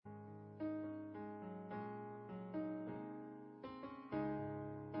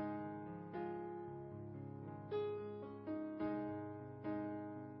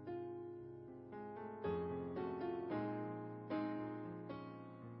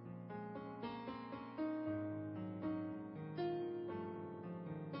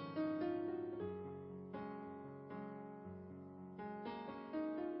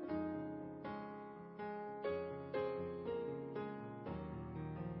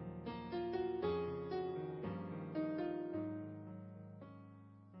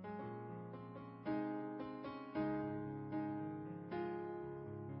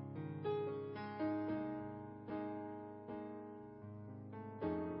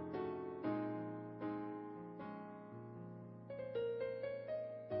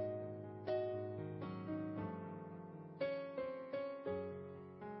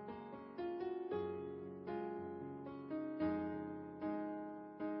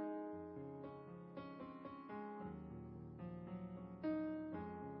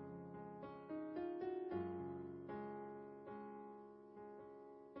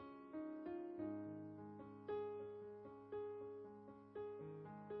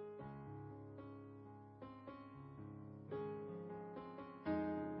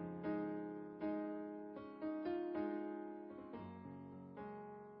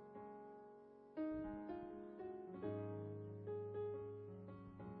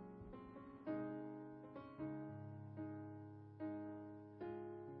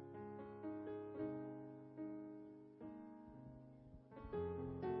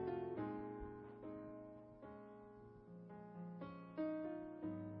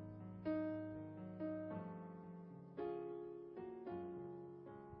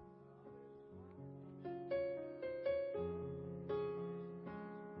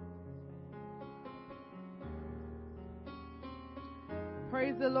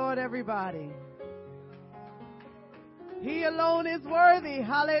Praise the Lord, everybody. He alone is worthy.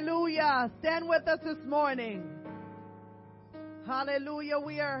 Hallelujah. Stand with us this morning. Hallelujah.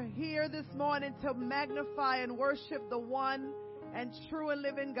 We are here this morning to magnify and worship the one and true and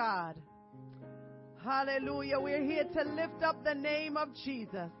living God. Hallelujah. We're here to lift up the name of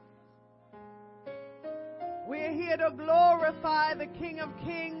Jesus. We're here to glorify the King of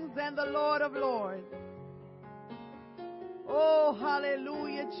Kings and the Lord of Lords. Oh,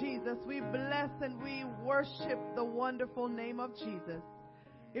 hallelujah, Jesus. We bless and we worship the wonderful name of Jesus.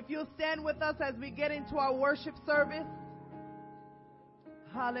 If you'll stand with us as we get into our worship service.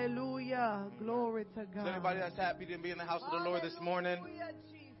 Hallelujah. Glory to God. Is there anybody that's happy to be in the house of the Lord this morning?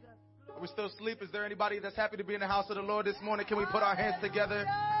 Are we still asleep? Is there anybody that's happy to be in the house of the Lord this morning? Can we put our hands together?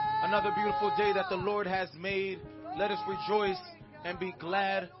 Another beautiful day that the Lord has made. Let us rejoice and be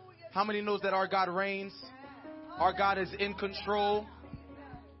glad. How many knows that our God reigns? Our God is in control.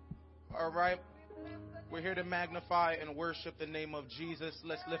 All right. We're here to magnify and worship the name of Jesus.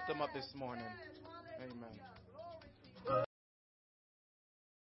 Let's lift him up this morning. Amen.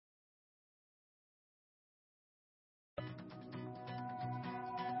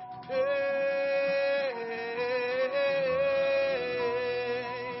 Hey,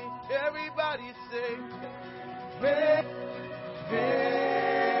 everybody say, hey, hey.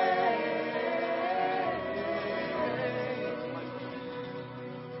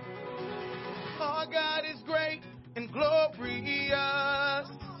 Our God is great and glorious.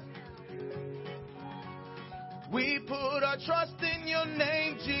 We put our trust in your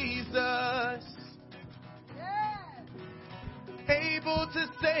name, Jesus. Able to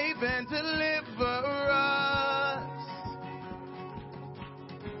save and deliver us.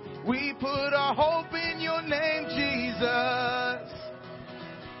 We put our hope in your name, Jesus.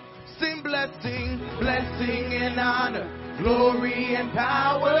 Sing blessing, blessing and honor, glory and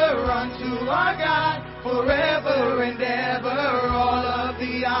power unto our God forever and ever. All of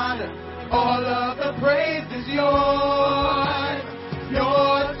the honor, all of the praise is yours,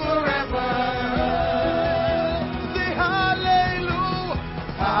 yours forever.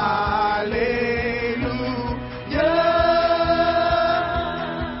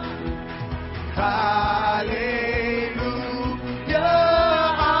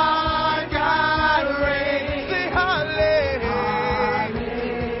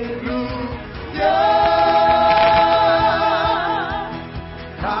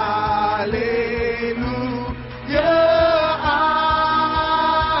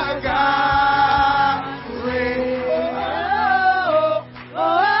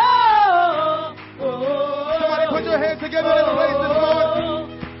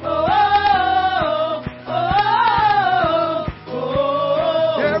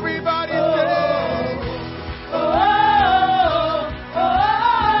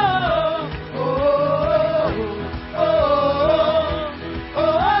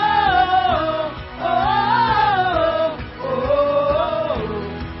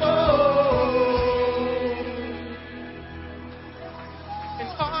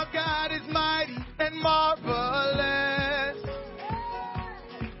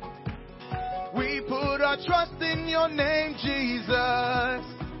 Trust in your name, Jesus.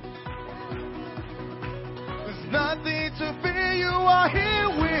 There's nothing to fear, you are here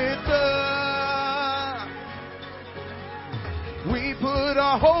with us. We put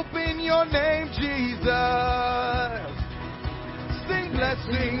our hope in your name, Jesus. Sing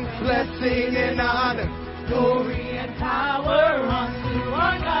blessing, blessing and honor, glory and power unto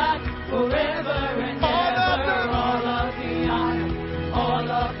our God forever and ever. All of the honor, all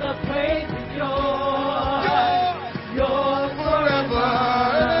of the praise is yours.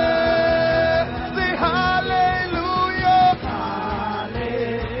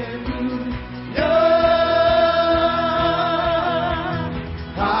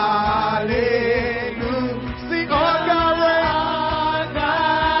 Our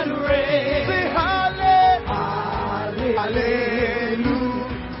God reigns.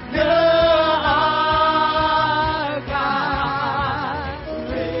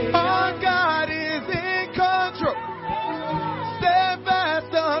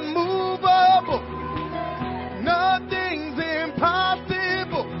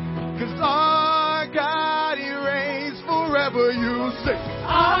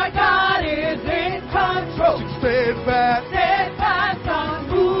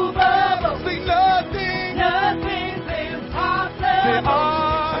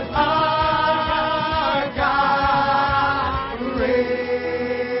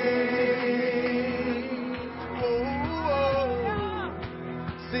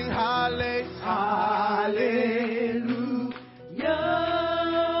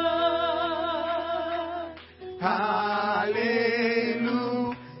 Hallelujah,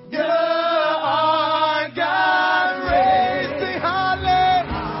 our God reigns. Say hallelujah.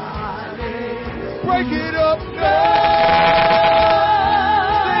 Break it up now.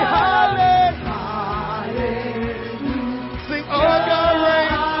 Say hallelujah. Sing our God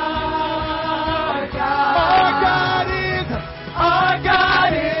reigns. Our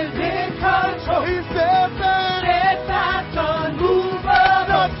God is in control. He said that steadfast, unmovable.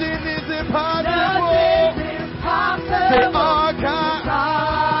 Nothing is impossible. Say our God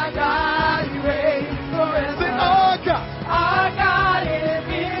reigns forever. Say our God is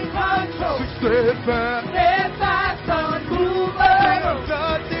in control. Steadfast, unmovable.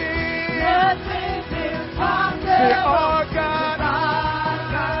 Nothing's impossible. Say our God,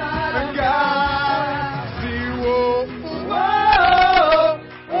 zero.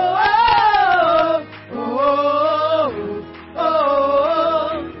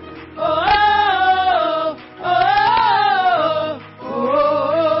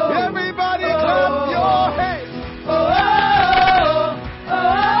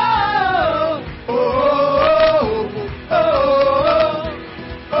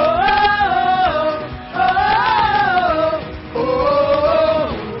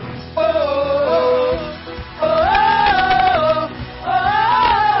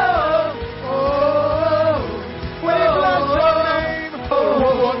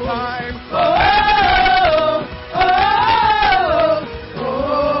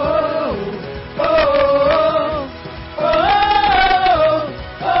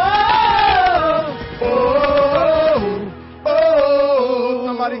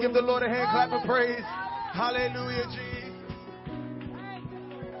 Give the Lord a hand clap of praise. Hallelujah, Jesus.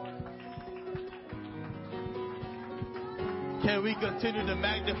 Can we continue to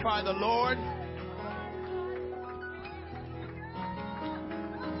magnify the Lord?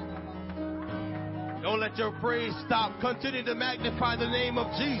 Don't let your praise stop. Continue to magnify the name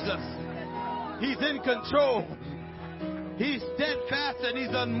of Jesus. He's in control. He's steadfast and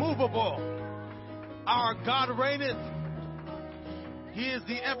he's unmovable. Our God reigneth. He is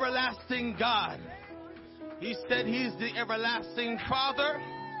the everlasting God. He said he's the everlasting Father.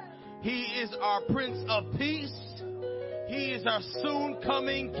 He is our Prince of Peace. He is our soon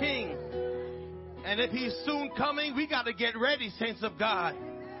coming King. And if he's soon coming, we got to get ready, saints of God.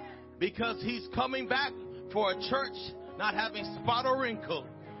 Because he's coming back for a church not having spot or wrinkle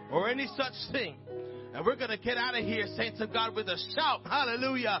or any such thing. And we're going to get out of here, saints of God, with a shout.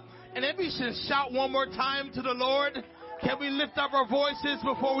 Hallelujah. And if we should shout one more time to the Lord. Can we lift up our voices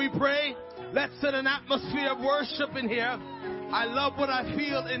before we pray? Let's set an atmosphere of worship in here. I love what I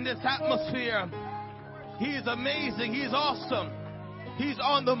feel in this atmosphere. He is amazing. He's awesome. He's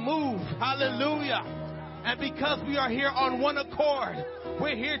on the move. Hallelujah. And because we are here on one accord,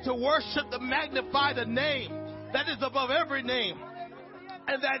 we're here to worship, to magnify the name that is above every name.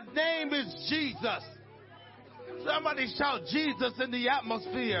 And that name is Jesus. Somebody shout Jesus in the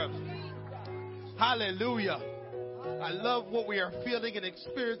atmosphere. Hallelujah. I love what we are feeling and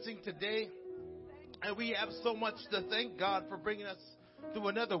experiencing today. And we have so much to thank God for bringing us through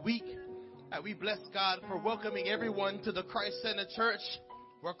another week. And we bless God for welcoming everyone to the Christ Center Church,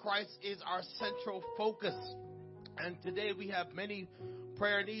 where Christ is our central focus. And today we have many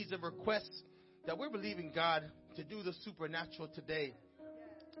prayer needs and requests that we're believing God to do the supernatural today.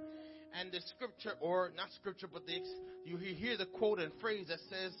 And the scripture, or not scripture, but you hear the quote and phrase that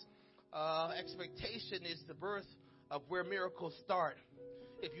says, expectation is the birth of where miracles start.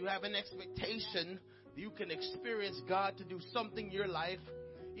 If you have an expectation, you can experience God to do something in your life,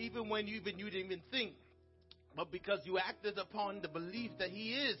 even when you didn't even think. But because you acted upon the belief that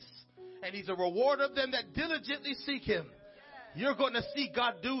he is, and he's a rewarder of them that diligently seek him, you're going to see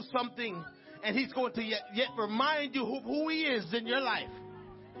God do something, and he's going to yet remind you who he is in your life.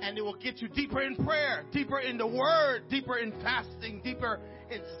 And it will get you deeper in prayer, deeper in the word, deeper in fasting, deeper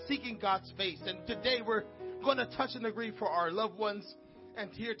in seeking God's face. And today we're going to touch and agree for our loved ones.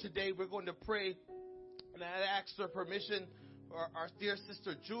 And here today we're going to pray. And I ask for permission for our dear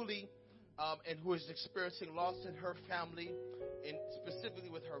sister Julie, and who is experiencing loss in her family, and specifically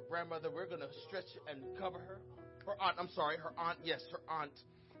with her grandmother. We're going to stretch and cover her. Her aunt. Yes, her aunt.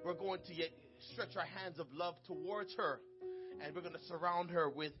 We're going to yet stretch our hands of love towards her. And we're going to surround her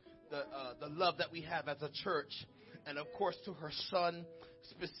with the love that we have as a church. And, of course, to her son,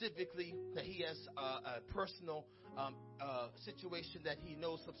 specifically, that he has a personal situation that he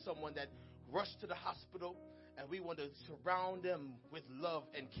knows of someone that rushed to the hospital. And we want to surround them with love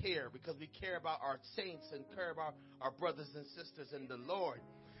and care, because we care about our saints and care about our brothers and sisters in the Lord.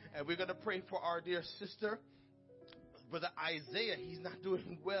 And we're going to pray for our dear sister, Brother Isaiah. He's not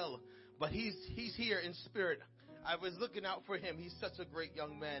doing well, but he's here in spirit. I was looking out for him. He's such a great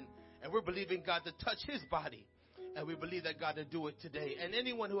young man, and we're believing God to touch his body, and we believe that God to do it today. And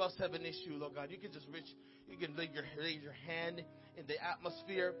anyone who else have an issue, Lord God, you can just lay your hand in the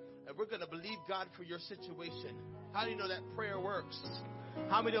atmosphere, and we're going to believe God for your situation. How do you know that prayer works?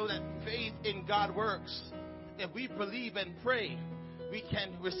 How many know that faith in God works? If we believe and pray, we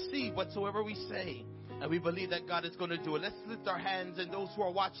can receive whatsoever we say. And we believe that God is going to do it. Let's lift our hands. And those who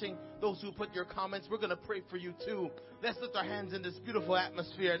are watching, those who put your comments, we're going to pray for you too. Let's lift our hands in this beautiful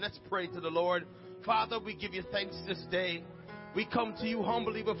atmosphere. And let's pray to the Lord. Father, we give you thanks this day. We come to you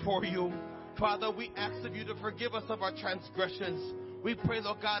humbly before you. Father, we ask of you to forgive us of our transgressions. We pray,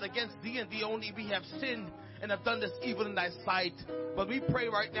 Lord God, against thee and thee only we have sinned and have done this evil in thy sight. But we pray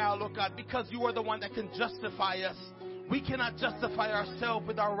right now, Lord God, because you are the one that can justify us. We cannot justify ourselves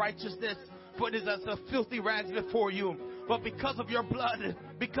with our righteousness, for it is as a filthy rags before you. But because of your blood,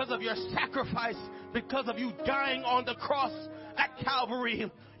 because of your sacrifice, because of you dying on the cross at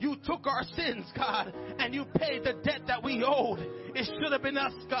Calvary, you took our sins, God, and you paid the debt that we owed. It should have been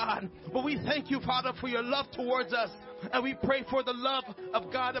us, God. But we thank you, Father, for your love towards us. And we pray for the love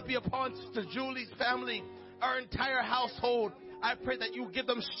of God to be upon Sister Julie's family, our entire household. I pray that you give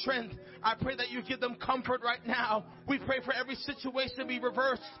them strength. I pray that you give them comfort right now. We pray for every situation to be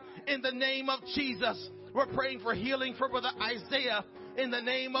reversed in the name of Jesus. We're praying for healing for Brother Isaiah in the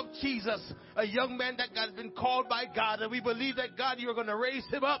name of Jesus, a young man that has been called by God. And we believe that, God, you're going to raise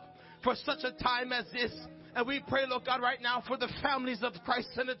him up for such a time as this. And we pray, Lord God, right now for the families of Christ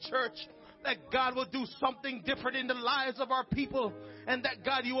in the church, that God will do something different in the lives of our people, and that,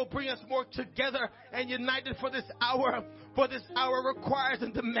 God, you will bring us more together and united for this hour. For this hour requires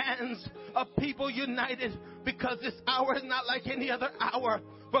and demands of people united, because this hour is not like any other hour.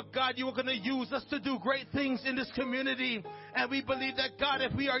 But, God, you are going to use us to do great things in this community. And we believe that, God,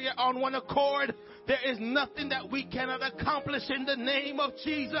 if we are yet on one accord, there is nothing that we cannot accomplish in the name of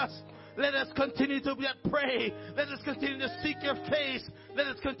Jesus. Let us continue to pray. Let us continue to seek your face. Let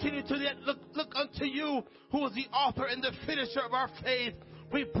us continue to look unto you, who is the author and the finisher of our faith.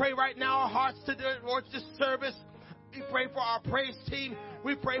 We pray right now our hearts towards this service. We pray for our praise team.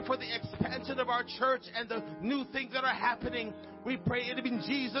 We pray for the expansion of our church and the new things that are happening. We pray it in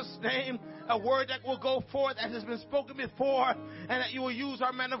Jesus' name, a word that will go forth as has been spoken before, and that you will use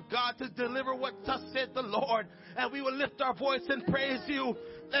our man of God to deliver what thus said the Lord. And we will lift our voice and praise you.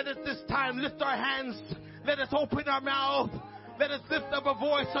 Let us this time lift our hands. Let us open our mouth. Let us lift up a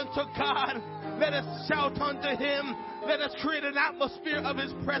voice unto God. Let us shout unto him. Let us create an atmosphere of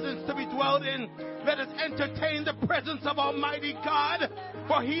his presence to be dwelled in. Let us entertain the presence of Almighty God,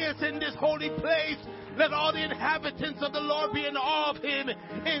 for he is in this holy place. Let all the inhabitants of the Lord be in awe of him,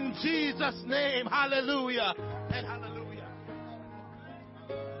 in Jesus' name. Hallelujah and hallelujah.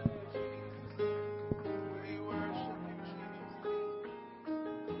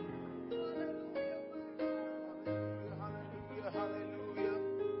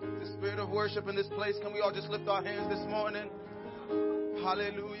 Spirit of worship in this place. Can we all just lift our hands this morning?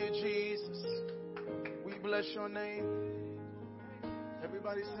 Hallelujah, Jesus. We bless your name.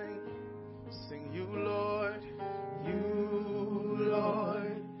 Everybody sing. Sing you, Lord. You,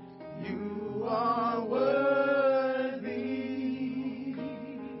 Lord. You are worthy.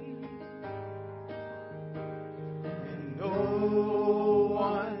 And no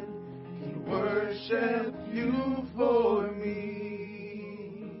one can worship you for me.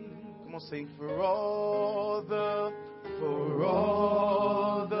 Sing for all the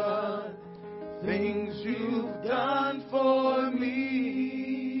things you've done for me.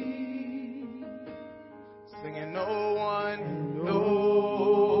 Singing no one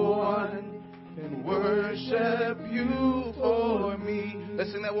can worship you for me.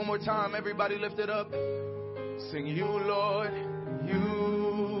 Let's sing that one more time. Everybody lift it up. Sing you, Lord. You,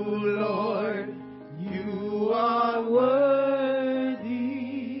 Lord. You are worthy.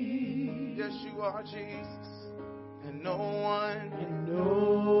 You are Jesus, and no one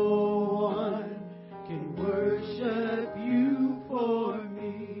can worship you for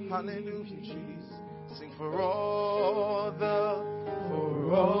me. Hallelujah, Jesus. Sing for all the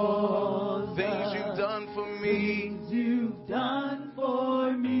things you've done for me. You've done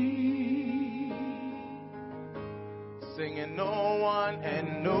for me. Singing no one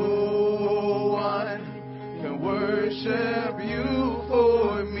can worship you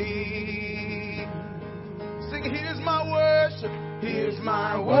for me. Here's my worship, here's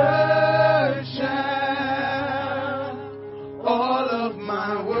my worship, all of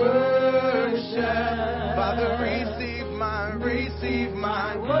my worship. Father, receive my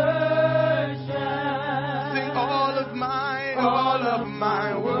worship. Sing all of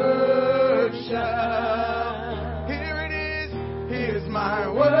my worship.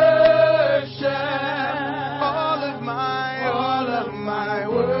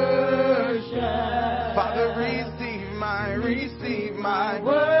 my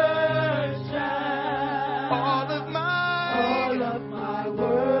worship. All of my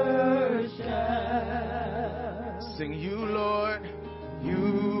worship. Sing you, Lord. You,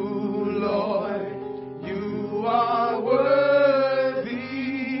 Lord. You are worthy.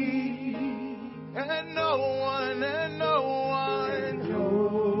 And no one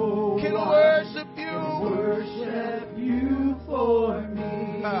can worship you. Worship you for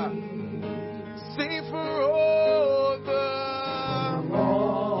me. Sing for all the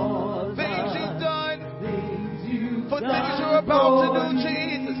things you've done, for things you're about to do,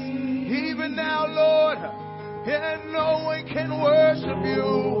 Jesus. Even now, Lord, and no one can worship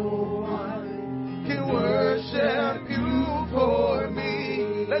you. Can worship you for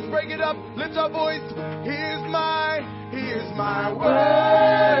me. Let's break it up. Lift our voice. Here's my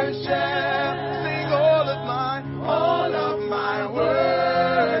worship. Sing all of my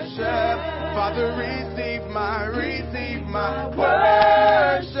worship. Father, receive my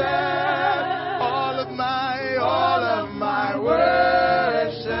worship. All of my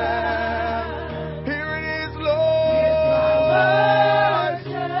worship. Here it is, Lord.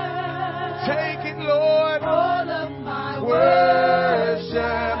 Take it, Lord. All of my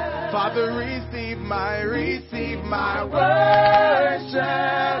Worship. Father, receive my worship.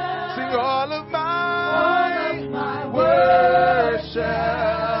 Sing all of my worship.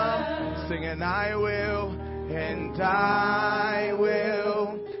 Sing, and I will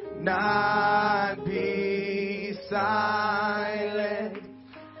not be silent.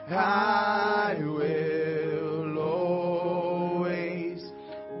 I will always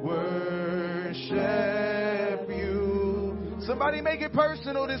worship you. Somebody make it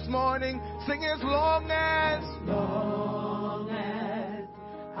personal this morning. Sing, as long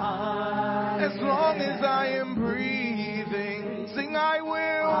as I am breathing. Sing, I will,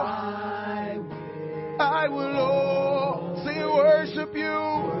 oh, sing, worship you.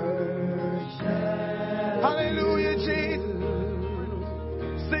 Hallelujah, Jesus.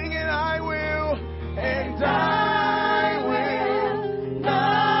 Sing it, I will, and I will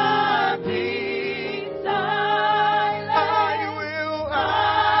not be silent. I will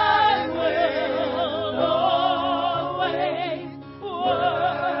always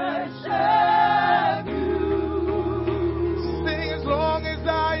worship you. Sing, as long as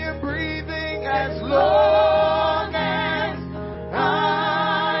I am breathing, as long as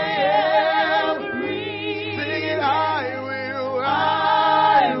I am breathing. Sing it, I will,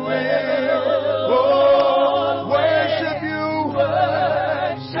 oh, worship you.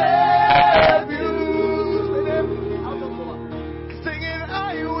 Sing it,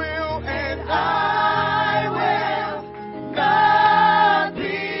 I will, and I will not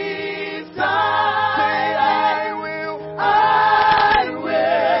be silent. Say, I will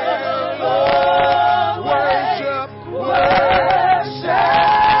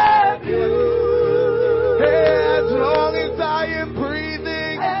worship you. Hey, as long as I am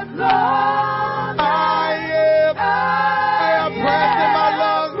breathing, I am breath in my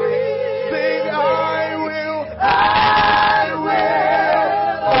lungs. Sing, I will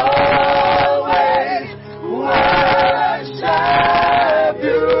always worship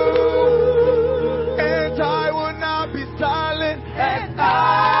you. And I will not be silent. And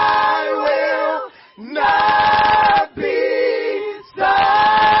I will not be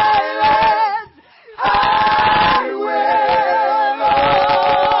silent. I will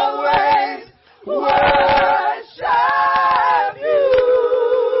always worship you.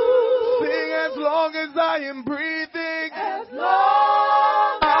 Sing, as long as I am breathing, as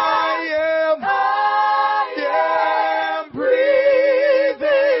long I am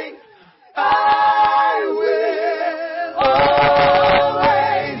breathing, I will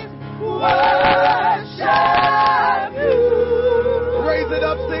always worship you. Raise it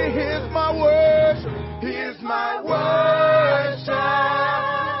up, say, here's my worship. Here's my worship.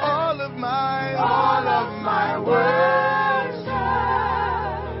 All of my worship.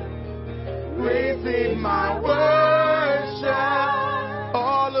 Receive my worship.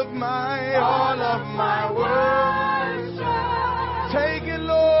 All of my worship. Take it,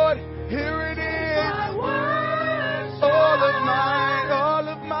 Lord. Here it is. All of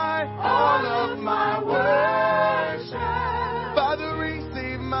my worship. Father,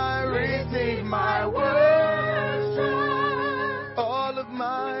 receive my worship. All of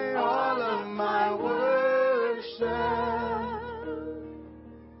my worship.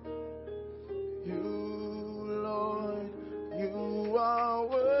 You, Lord, you are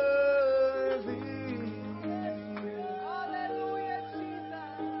worthy. Hallelujah, Jesus.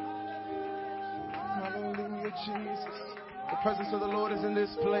 Hallelujah, Jesus. The presence of the Lord is in this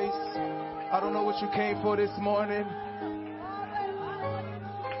place. I don't know what you came for this morning,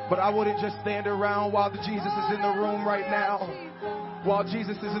 But I wouldn't just stand around while Jesus is in the room right now. While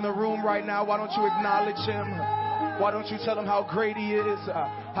Jesus is in the room right now, why don't you acknowledge him? Why don't you tell him how great he is,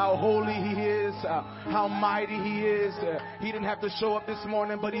 how holy he is, how mighty he is. He didn't have to show up this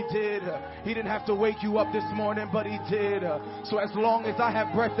morning, but he did. He didn't have to wake you up this morning, but he did. So as long as I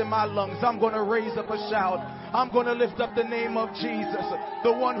have breath in my lungs, I'm going to raise up a shout. I'm going to lift up the name of Jesus,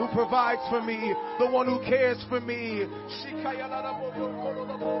 the one who provides for me, the one who cares for me.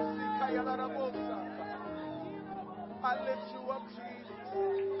 I lift you up, Jesus.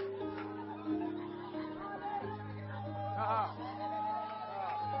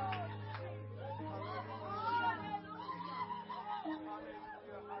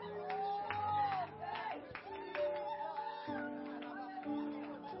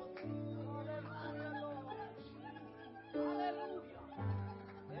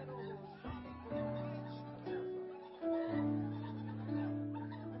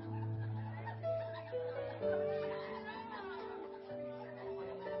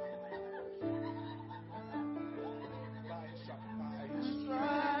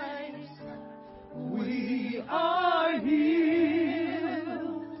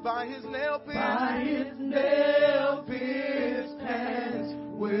 By his nail-pierced hands,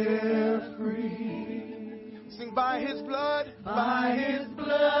 we're free. Sing, by his blood,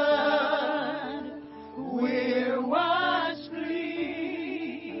 we're washed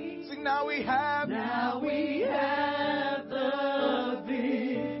clean. Sing, now we have the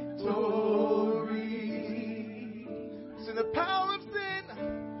victory. Sing, the power of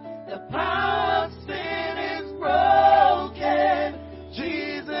sin is broken.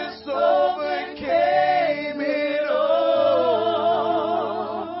 Jesus overcame it all.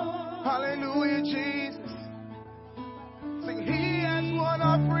 Hallelujah, Jesus. Sing, he has won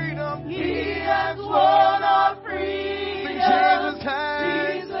our freedom. He has won our freedom. Sing,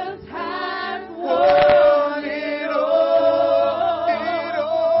 Jesus has won it all. It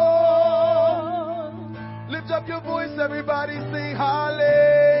all. Lift up your voice, everybody. Sing,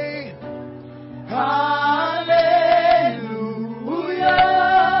 hallelujah. Hallelujah.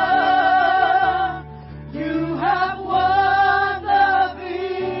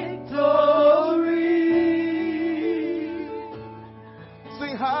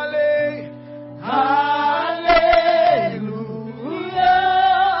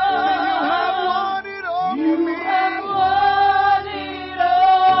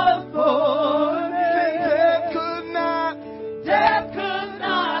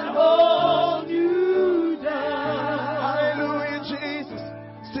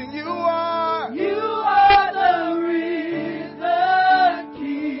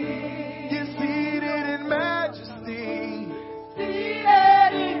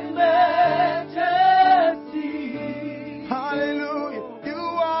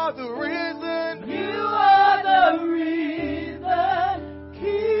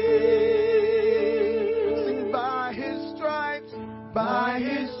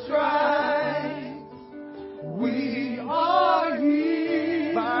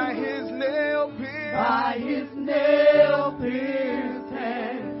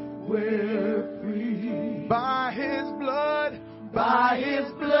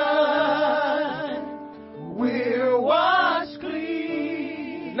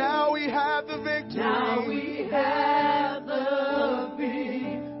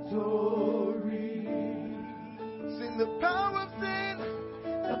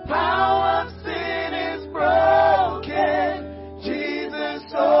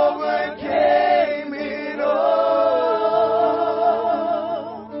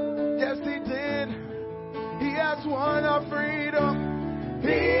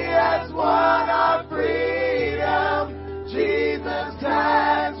 Jesus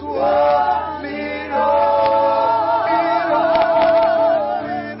has won it all.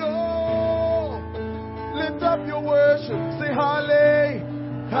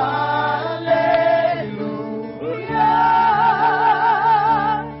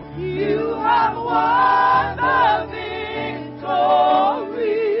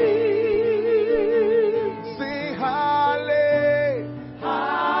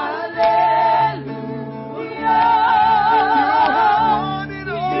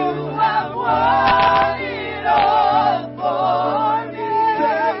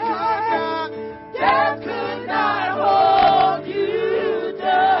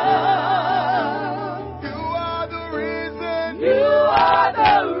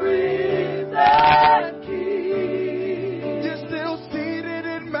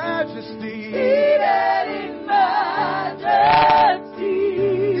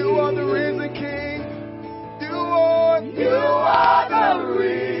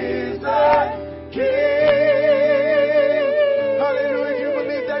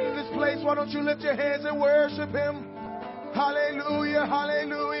 worship Him. Hallelujah,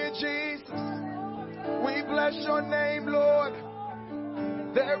 hallelujah, Jesus. We bless your name, Lord.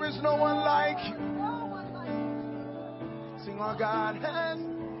 There is no one like you. Sing, our God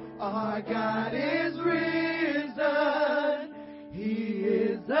is risen. He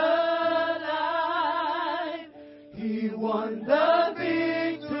is alive. He won the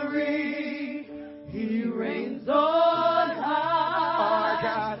victory. He reigns on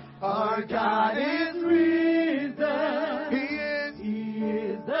high. Our God is risen. He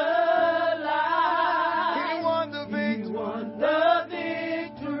is alive. He won the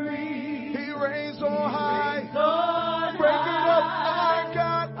victory. He reigns on high. Break it up.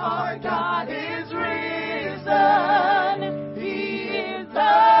 Our God is risen. He is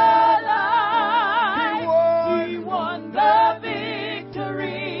alive. He won the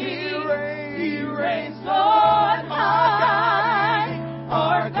victory. He reigns on high.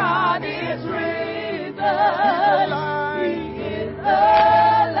 Our God is risen. He is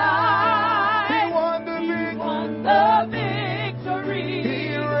alive. He won the victory.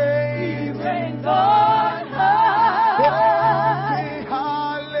 He reigns on high.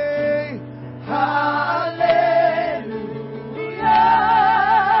 Hallelujah.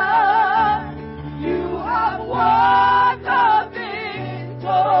 You have won the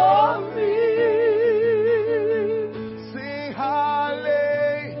victory. Sing hallelujah.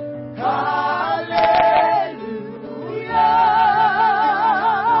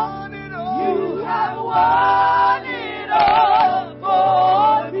 You have won it all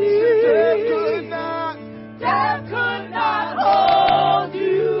for me. Death could not hold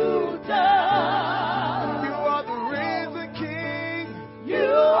you down. You are the risen King. You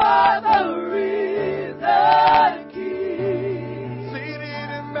are the risen King. Seated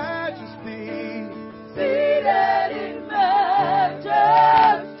in majesty. Seated in majesty.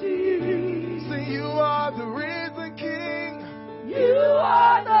 See, you are the risen King. You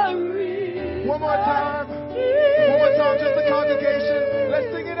are the risen. One more time. One more time, just the congregation. Let's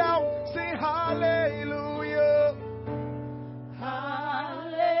sing it out. Sing hallelujah. Hallelujah.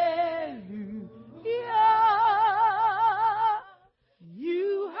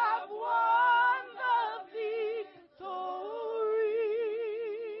 You have won the victory.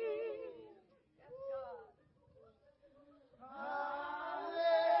 Hallelujah.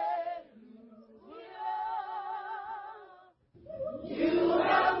 You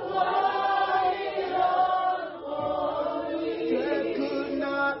have won it all for me.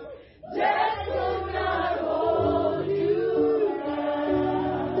 Death could not hold you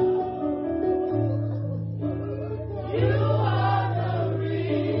down. You are the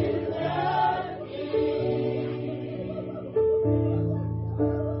risen King.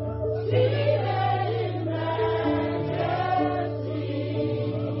 Seated in majesty.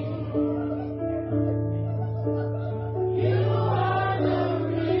 You are the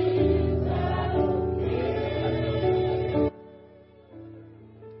risen King.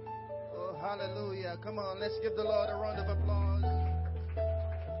 Oh, hallelujah. Come on, let's give the Lord a round of applause.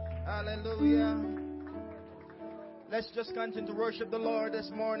 Hallelujah. Let's just continue to worship the Lord this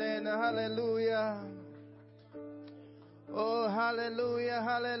morning. Hallelujah. Oh, hallelujah,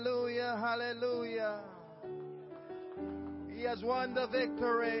 hallelujah, hallelujah. He has won the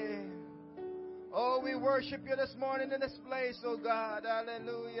victory. Oh, we worship you this morning in this place, oh God.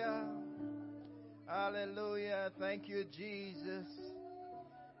 Hallelujah. Hallelujah. Thank you, Jesus.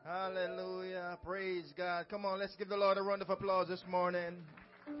 Hallelujah. Praise God. Come on, let's give the Lord a round of applause this morning.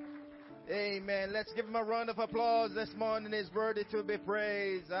 Amen. Let's give him a round of applause this morning. He's worthy to be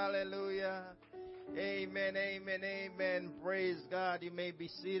praised. Hallelujah. Amen, amen, amen. Praise God. You may be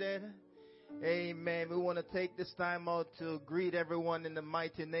seated. Amen. We want to take this time out to greet everyone in the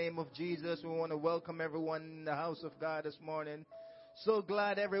mighty name of Jesus. We want to welcome everyone in the house of God this morning. So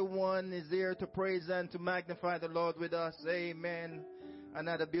glad everyone is here to praise and to magnify the Lord with us. Amen.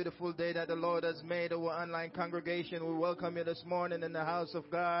 Another beautiful day that the Lord has made. Our online congregation, we welcome you this morning in the house of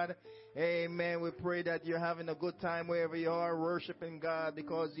God. Amen. We pray that you're having a good time wherever you are, worshiping God,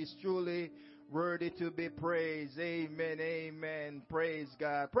 because He's truly worthy to be praised. Amen. Amen. Praise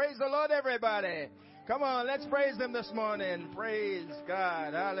God. Praise the Lord, everybody. Come on, let's praise Him this morning. Praise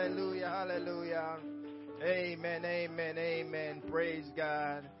God. Hallelujah. Hallelujah. Amen. Amen. Amen. Praise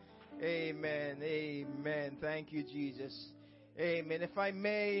God. Amen. Amen. Thank you, Jesus. Amen. If I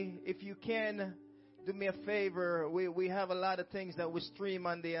may, if you can, do me a favor. We have a lot of things that we stream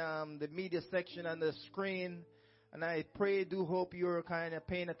on the media section on the screen. And I hope you're kind of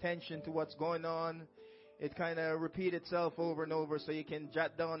paying attention to what's going on. It kind of repeats itself over and over, so you can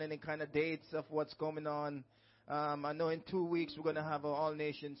jot down any kind of dates of what's going on. I know in 2 weeks we're going to have an All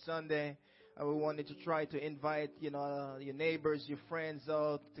Nation Sunday. We wanted to try to invite, your neighbors, your friends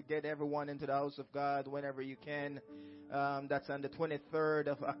out to get everyone into the house of God whenever you can. That's on the 23rd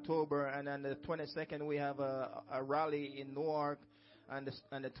of October, and on the 22nd we have a rally in Newark. On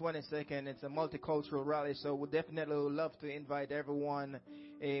the 22nd, it's a multicultural rally, so we definitely would love to invite everyone,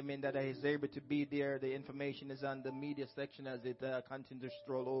 amen, that is able to be there. The information is on the media section as it continues to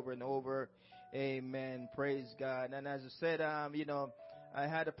stroll over and over. Amen. Praise God. And as I said, I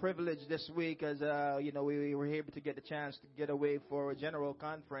had a privilege this week as, we were able to get the chance to get away for a general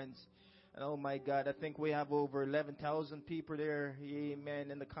conference. And oh my God, I think we have over 11,000 people there,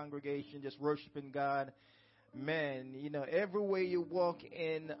 amen, in the congregation just worshiping God. Man, everywhere you walk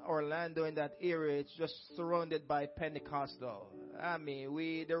in Orlando, in that area, it's just surrounded by Pentecostal. I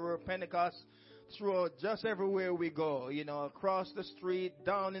mean, there were Pentecost throughout just everywhere we go. Across the street,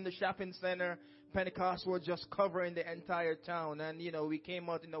 down in the shopping center, Pentecost were just covering the entire town. And, we came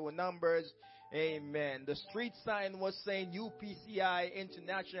out in our numbers. Amen. The street sign was saying UPCI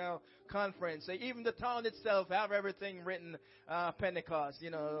International Conference. So even the town itself have everything written Pentecost.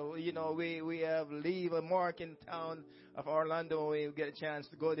 We have leave a mark in town of Orlando. We get a chance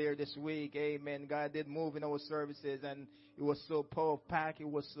to go there this week. Amen. God did move in our services, and it was so power-packed. It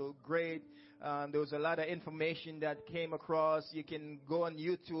was so great. There was a lot of information that came across. You can go on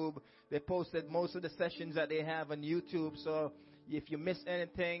YouTube. They posted most of the sessions that they have on YouTube. So if you miss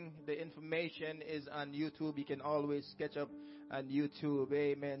anything, the information is on YouTube. You can always catch up on YouTube.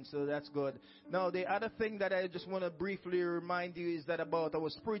 Amen. So that's good. Now, the other thing that I just want to briefly remind you is that about our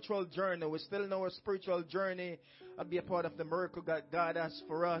spiritual journey. We're still in our spiritual journey. I'll be a part of the miracle that God has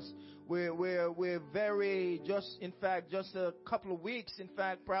for us. We're very, just a couple of weeks, in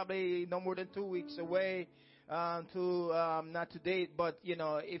fact, probably no more than 2 weeks away not to date, but,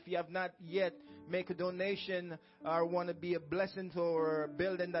 if you have not yet make a donation or want to be a blessing to our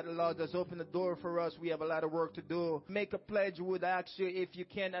building that the Lord has opened the door for us, we have a lot of work to do. Make a pledge. Would ask you if you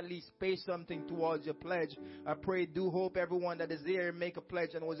can at least pay something towards your pledge. I pray, do hope everyone that is here make a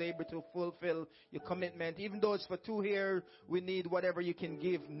pledge and was able to fulfill your commitment. Even though it's for 2 here, we need whatever you can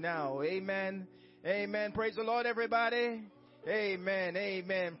give now. Amen. Amen. Praise the Lord, everybody. Amen.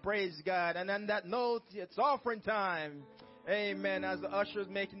 Amen. Praise God. And on that note, it's offering time. Amen. As the ushers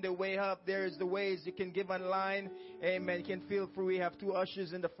making their way up, there's the ways you can give online. Amen. You can feel free. We have 2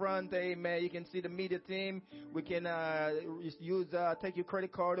 ushers in the front. Amen. You can see the media team. We can take your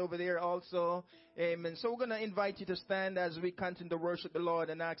credit card over there also. Amen. So we're going to invite you to stand as we continue to worship the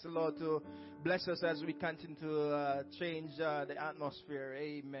Lord and ask the Lord to bless us as we continue to change the atmosphere.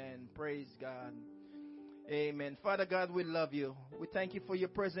 Amen. Praise God. Amen. Father God, we love you. We thank you for your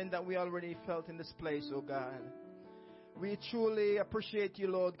presence that we already felt in this place, oh God. We truly appreciate you,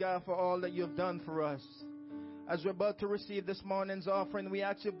 Lord God, for all that you've done for us. As we're about to receive this morning's offering, we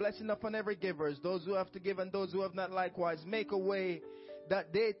ask your blessing upon every giver, those who have to give and those who have not likewise. Make a way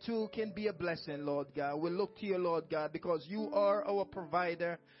that they too can be a blessing, Lord God. We look to you, Lord God, because you are our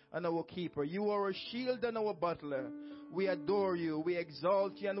provider and our keeper. You are our shield and our butler. We adore you, we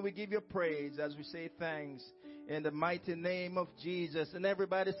exalt you, and we give you praise as we say thanks in the mighty name of Jesus. And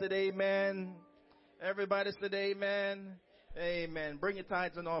everybody said amen. Everybody said amen. Amen. Bring your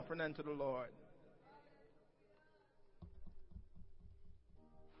tithes and offering unto the Lord.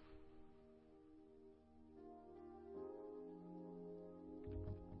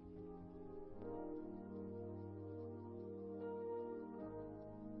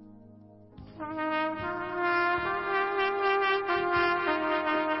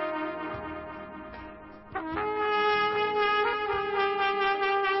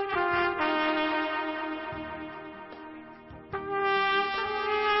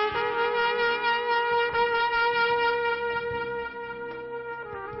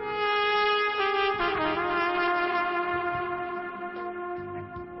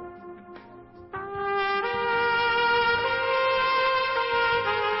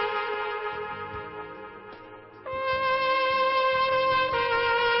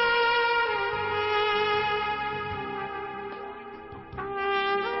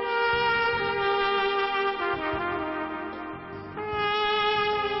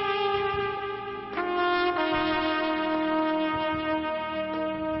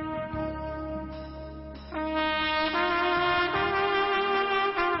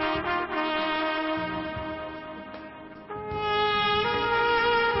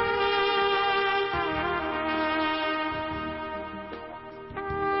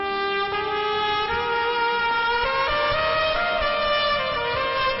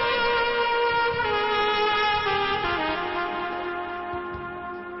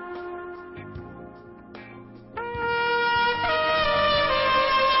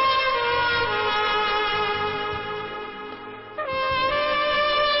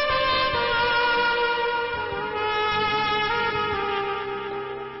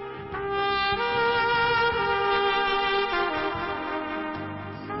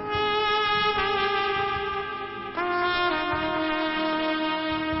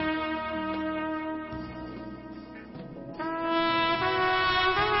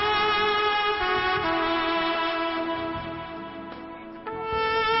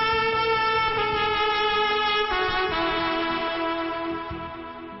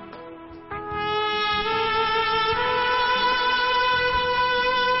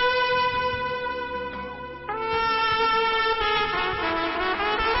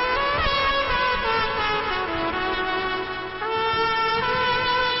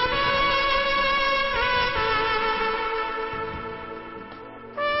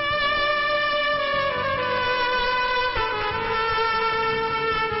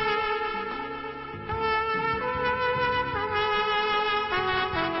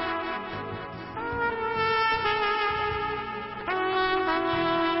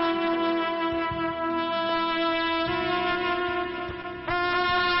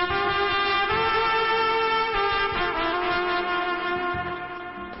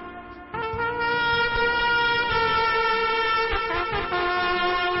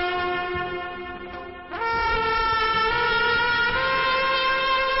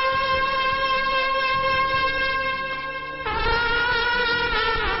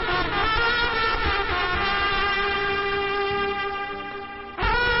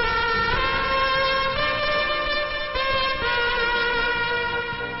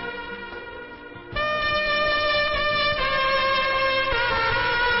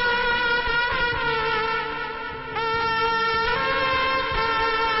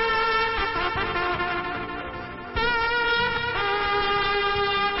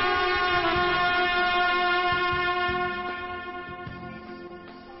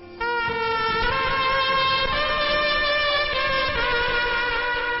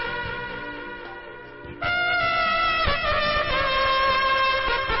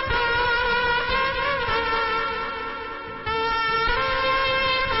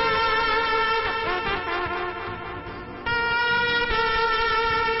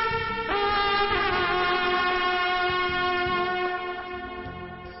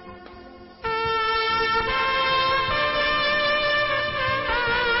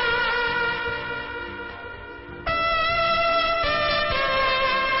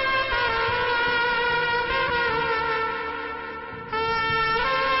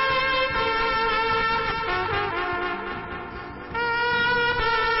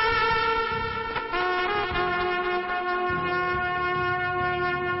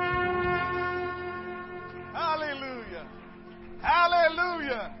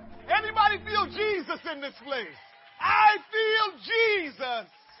 in this place. I feel Jesus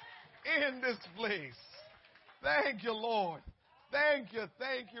in this place. Thank you, Lord. Thank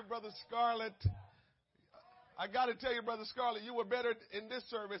you, Brother Scarlett. I got to tell you, Brother Scarlett, you were better in this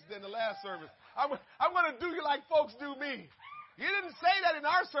service than the last service. I'm going to do you like folks do me. You didn't say that in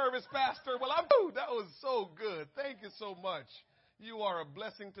our service, Pastor. Well, that was so good. Thank you so much. You are a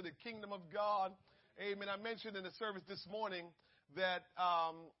blessing to the kingdom of God. Amen. I mentioned in the service this morning that,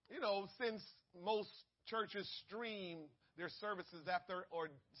 since most churches stream their services after or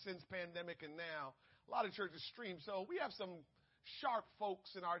since pandemic and now, a lot of churches stream. So we have some sharp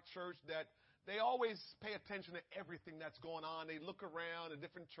folks in our church that they always pay attention to everything that's going on. They look around at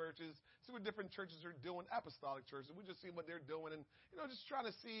different churches, see what different churches are doing, apostolic churches. We just see what they're doing and, just trying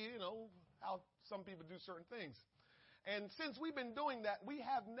to see, how some people do certain things. And since we've been doing that, we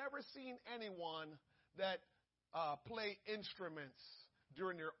have never seen anyone that play instruments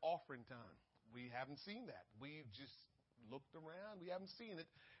during their offering time. We haven't seen that. We just looked around. We haven't seen it.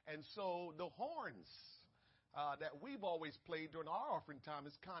 And so the horns that we've always played during our offering time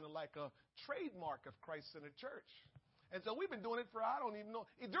is kind of like a trademark of Christ-centered church. And so we've been doing it for, I don't even know.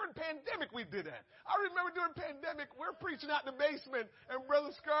 During pandemic, we did that. I remember during pandemic, we're preaching out in the basement, and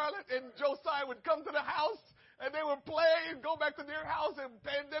Brother Scarlett and Josiah would come to the house, and they would play and go back to their house, and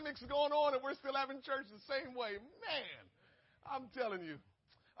pandemic's going on, and we're still having church the same way. Man, I'm telling you,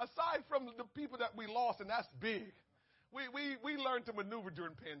 aside from the people that we lost, and that's big, we learned to maneuver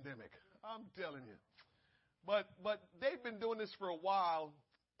during pandemic. I'm telling you. But they've been doing this for a while.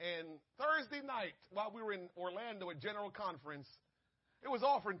 And Thursday night, while we were in Orlando at General Conference, it was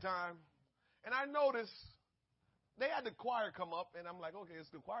offering time. And I noticed they had the choir come up. And I'm like, okay, it's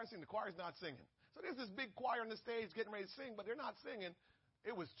the choir singing. The choir's not singing. So there's this big choir on the stage getting ready to sing, but they're not singing.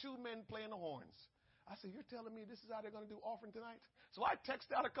 It was two men playing the horns. I said, you're telling me this is how they're going to do offering tonight? So I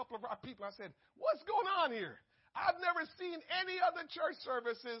texted out a couple of our people. I said, what's going on here? I've never seen any other church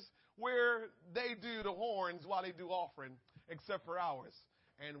services where they do the horns while they do offering, except for ours.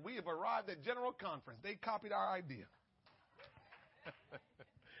 And we have arrived at General Conference. They copied our idea.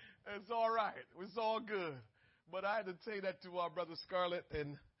 It's all right. It's all good. But I had to say that to our Brother Scarlett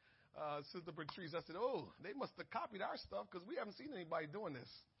and Sister Patrice. I said, they must have copied our stuff because we haven't seen anybody doing this.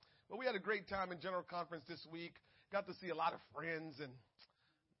 But we had a great time in General Conference this week. Got to see a lot of friends and,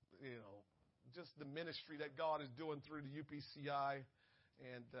 just the ministry that God is doing through the UPCI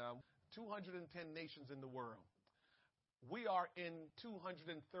and 210 nations in the world. We are in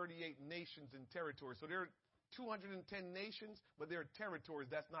 238 nations and territories. So there are 210 nations, but there are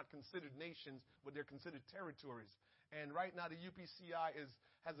territories. That's not considered nations, but they're considered territories. And right now the UPCI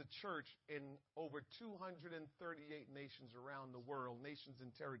has a church in over 238 nations around the world, nations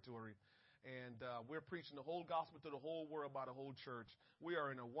and territory. And we're preaching the whole gospel to the whole world by the whole church. We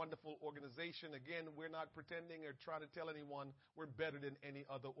are in a wonderful organization. Again, we're not pretending or trying to tell anyone we're better than any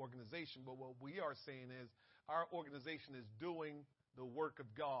other organization. But what we are saying is our organization is doing the work of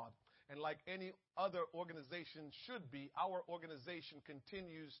God. And like any other organization should be, our organization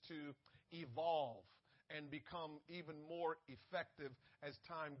continues to evolve and become even more effective as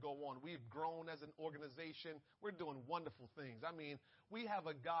time go on. We've grown as an organization. We're doing wonderful things. I mean, we have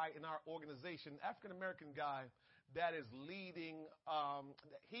a guy in our organization, African-American guy, that is leading,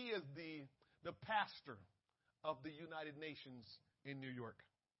 he is the pastor of the United Nations in New York.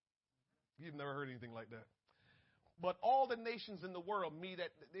 You've never heard anything like that. But all the nations in the world meet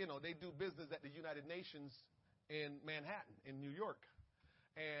at, they do business at the United Nations in Manhattan, in New York.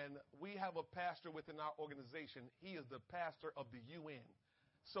 And we have a pastor within our organization. He is the pastor of the UN.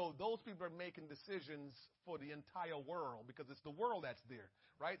 So those people are making decisions for the entire world because it's the world that's there,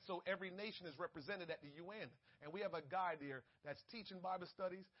 right? So every nation is represented at the UN. And we have a guy there that's teaching Bible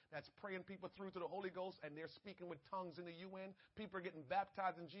studies, that's praying people through to the Holy Ghost, and they're speaking with tongues in the UN. People are getting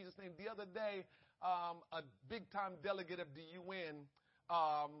baptized in Jesus' name. The other day, a big-time delegate of the UN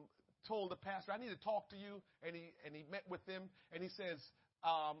told the pastor, I need to talk to you. And he met with them, and he says,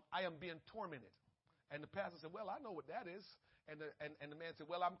 I am being tormented. And the pastor said, well, I know what that is. And the man said,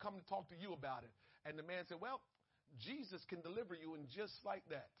 well, I'm coming to talk to you about it. And the man said, well, Jesus can deliver you in just like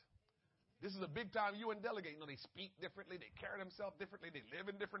that. This is a big time UN delegate. They speak differently. They carry themselves differently. They live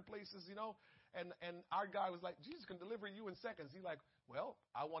in different places, And our guy was like, Jesus can deliver you in seconds. He's like, well,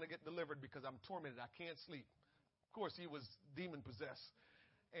 I want to get delivered because I'm tormented. I can't sleep. Of course, he was demon possessed.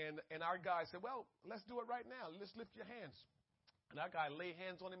 And our guy said, well, let's do it right now. Let's lift your hands. And our guy laid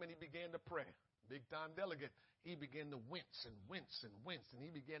hands on him and he began to pray. Big time delegate. He began to wince and wince and wince, and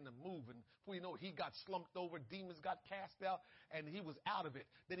he began to move. And before you know it, he got slumped over. Demons got cast out, and he was out of it.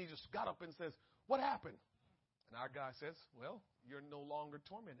 Then he just got up and says, what happened? And our guy says, well, you're no longer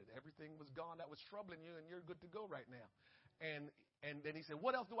tormented. Everything was gone that was troubling you, and you're good to go right now. And then he said,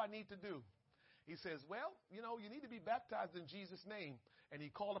 what else do I need to do? He says, well, you need to be baptized in Jesus' name. And he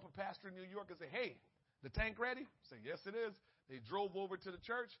called up a pastor in New York and said, hey, the tank ready? I said, yes, it is. They drove over to the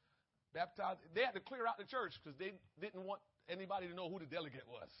church, baptized. They had to clear out the church because they didn't want anybody to know who the delegate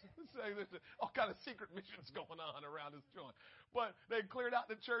was. So all kind of secret missions going on around this joint. But they cleared out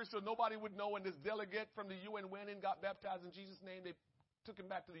the church so nobody would know. And this delegate from the UN went in, got baptized in Jesus' name. They took him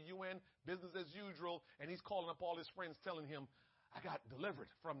back to the UN, business as usual. And he's calling up all his friends telling him, I got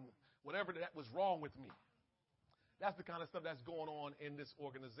delivered from whatever that was wrong with me. That's the kind of stuff that's going on in this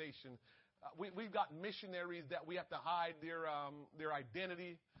organization. We've got missionaries that we have to hide their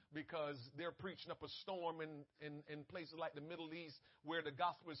identity because they're preaching up a storm in places like the Middle East where the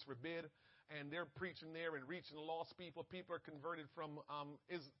gospel is forbid, and they're preaching there and reaching the lost people. People are converted from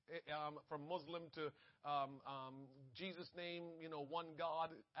Muslim to Jesus' name, one God,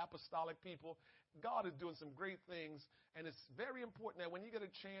 apostolic people. God is doing some great things, and it's very important that when you get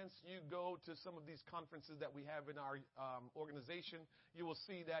a chance, you go to some of these conferences that we have in our organization. You will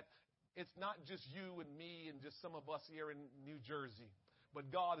see that it's not just you and me and just some of us here in New Jersey, but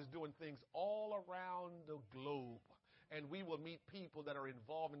God is doing things all around the globe. And we will meet people that are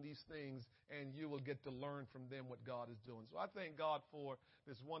involved in these things, and you will get to learn from them what God is doing. So I thank God for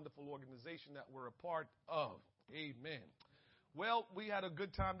this wonderful organization that we're a part of. Amen. Well, we had a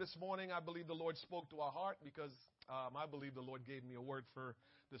good time this morning. I believe the Lord spoke to our heart because I believe the Lord gave me a word for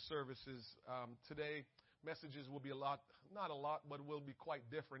the services today. Messages will be not a lot, but will be quite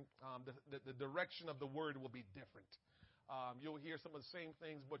different. The direction of the word will be different. You'll hear some of the same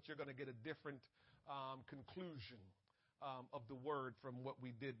things, but you're going to get a different conclusion of the word from what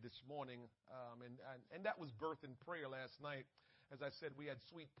we did this morning. And that was birth in prayer last night. As I said, we had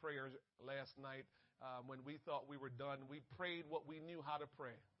sweet prayers last night. When we thought we were done, we prayed what we knew how to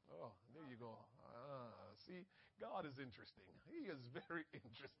pray. Oh, there you go. See, God is interesting. He is very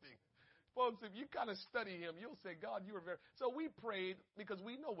interesting. Folks, if you kind of study him, you'll say, God, you are very... So we prayed because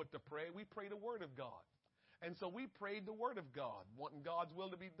we know what to pray. We pray the word of God. And so we prayed the word of God, wanting God's will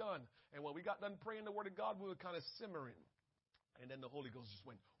to be done. And when we got done praying the word of God, we were kind of simmering. And then the Holy Ghost just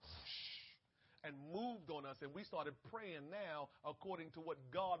went whoosh and moved on us. And we started praying now according to what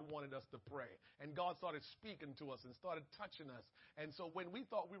God wanted us to pray. And God started speaking to us and started touching us. And so when we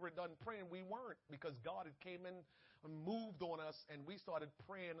thought we were done praying, we weren't, because God had came in and moved on us, and we started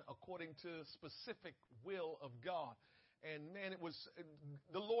praying according to specific will of God. And man,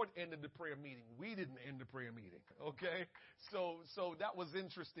 the Lord ended the prayer meeting. We didn't end the prayer meeting. Okay. So that was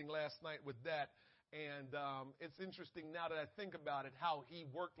interesting last night with that. And it's interesting now that I think about it, how he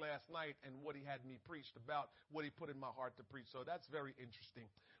worked last night and what he had me preached about, what he put in my heart to preach. So that's very interesting.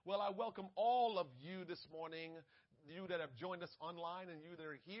 Well, I welcome all of you this morning, you that have joined us online and you that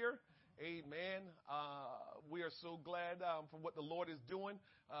are here. Amen. We are so glad for what the Lord is doing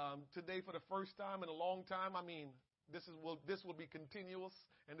today for the first time in a long time. I mean, this will be continuous,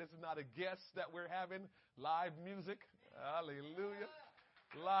 and this is not a guest that we're having. Live music. Hallelujah.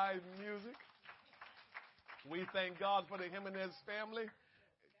 Live music. We thank God for the Jimenez family.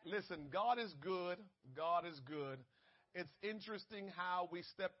 Listen, God is good. God is good. It's interesting how we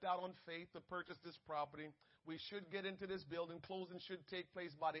stepped out on faith to purchase this property. We should get into this building. Closing should take place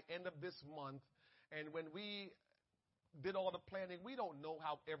by the end of this month. And when we did all the planning, we don't know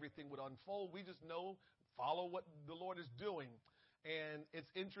how everything would unfold. We just know, follow what the Lord is doing. And it's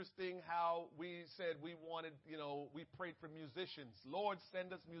interesting how we said we wanted, we prayed for musicians. Lord,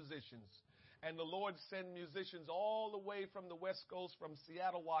 send us musicians. And the Lord sent musicians all the way from the West Coast, from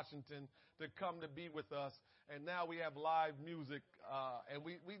Seattle, Washington, to come to be with us. And now we have live music, and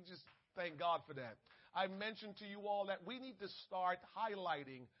we just thank God for that. I mentioned to you all that we need to start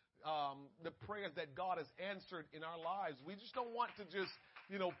highlighting the prayers that God has answered in our lives. We just don't want to just,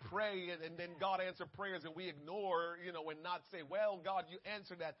 pray and then God answer prayers and we ignore, and not say, well, God, you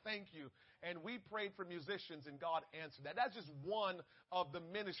answered that. Thank you. And we prayed for musicians and God answered that. That's just one of the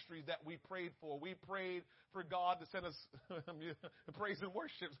ministries that we prayed for. We prayed for God to send us praise and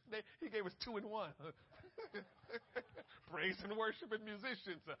worship. He gave us 2 in 1. Praise and worship and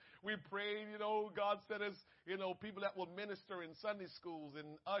musicians. We prayed, God sent us, people that will minister in Sunday schools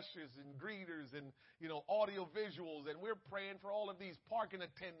and ushers and greeters and, audio visuals. And we're praying for all of these parking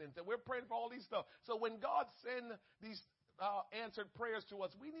attendants. And we're praying for all these stuff. So when God send these answered prayers to us,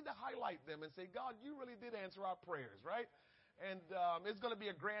 we need to highlight them and say, God, you really did answer our prayers, right? And it's going to be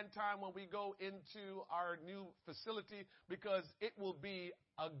a grand time when we go into our new facility, because it will be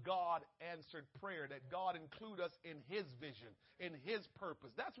a God-answered prayer, that God include us in His vision, in His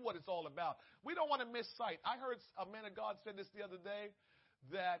purpose. That's what it's all about. We don't want to miss sight. I heard a man of God said this the other day,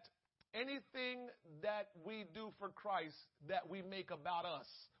 that anything that we do for Christ that we make about us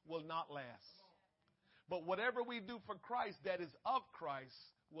will not last. But whatever we do for Christ that is of Christ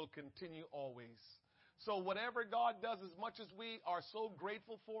will continue always. So whatever God does, as much as we are so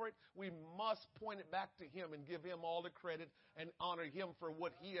grateful for it, we must point it back to Him and give Him all the credit and honor Him for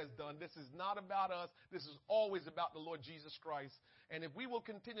what He has done. This is not about us. This is always about the Lord Jesus Christ. And if we will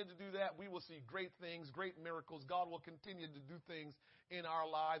continue to do that, we will see great things, great miracles. God will continue to do things in our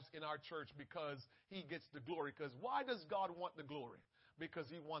lives, in our church, because He gets the glory. Because why does God want the glory? Because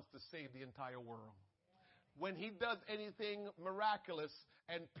He wants to save the entire world. When He does anything miraculous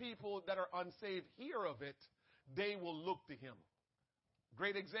and people that are unsaved hear of it, they will look to Him.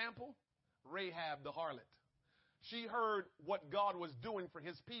 Great example, Rahab the harlot. She heard what God was doing for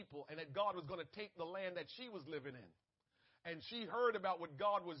His people and that God was going to take the land that she was living in. And she heard about what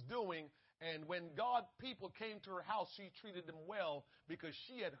God was doing, and when God people came to her house, she treated them well because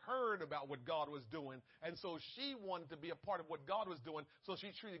she had heard about what God was doing. And so she wanted to be a part of what God was doing, so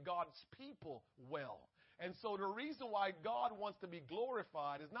she treated God's people well. And so the reason why God wants to be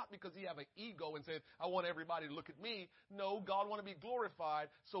glorified is not because He have an ego and says, I want everybody to look at me. No, God wants to be glorified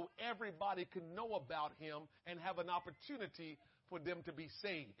so everybody can know about Him and have an opportunity for them to be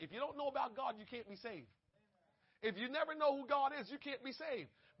saved. If you don't know about God, you can't be saved. If you never know who God is, you can't be saved.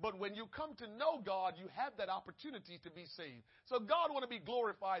 But when you come to know God, you have that opportunity to be saved. So God wants to be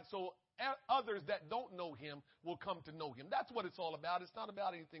glorified so others that don't know Him will come to know Him. That's what it's all about. It's not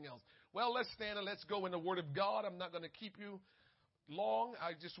about anything else. Well, let's stand and let's go in the Word of God. I'm not going to keep you long.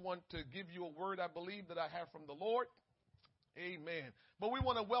 I just want to give you a word I believe that I have from the Lord. Amen. But we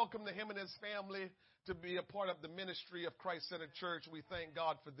want to welcome him and his family to be a part of the ministry of Christ Centered Church. We thank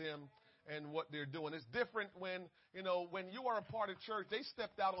God for them and what they're doing. It's different when you are a part of church. They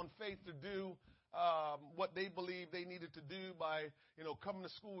stepped out on faith to do what they believe they needed to do by, coming to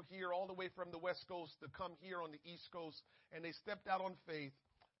school here all the way from the West Coast to come here on the East Coast. And they stepped out on faith.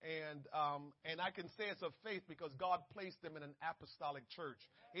 And I can say it's of faith because God placed them in an apostolic church.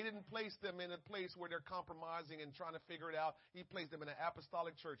 He didn't place them in a place where they're compromising and trying to figure it out. He placed them in an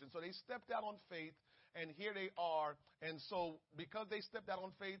apostolic church. And so they stepped out on faith, and here they are. And so because they stepped out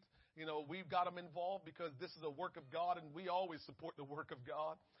on faith, we've got them involved because this is a work of God, and we always support the work of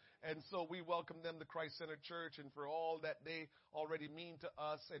God. And so we welcome them to Christ Centered Church and for all that they already mean to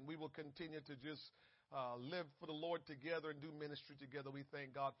us. And we will continue to just live for the Lord together and do ministry together. We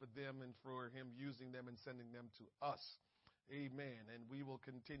thank God for them and for him using them and sending them to us. Amen. And we will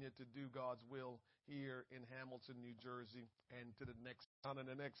continue to do God's will here in Hamilton, New Jersey, and to the next town and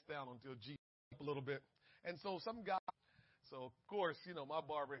the next town until Jesus a little bit. And so of course, my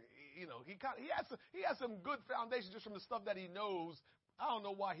barber, he has some good foundation just from the stuff that he knows. I don't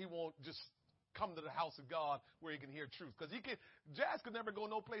know why he won't just come to the house of God where he can hear truth. Because Jazz could never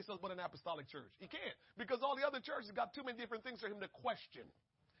go no place else but an apostolic church. He can't. Because all the other churches got too many different things for him to question.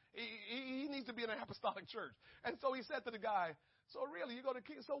 He needs to be in an apostolic church. And so he said to the guy, so really, you go to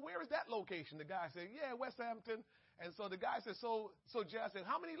King? So where is that location? The guy said, yeah, West Hampton. And so the guy said, so Jazz said,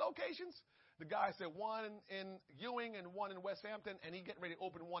 how many locations? The guy said, one in Ewing and one in West Hampton, and he getting ready to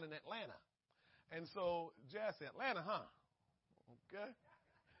open one in Atlanta. And so Jazz said, Atlanta, huh? Okay.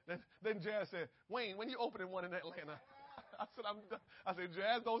 Then Jazz said, Wayne, when you opening one in Atlanta? I said,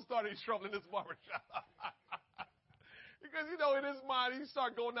 Jazz, don't start any trouble in this barbershop. Because, in his mind, he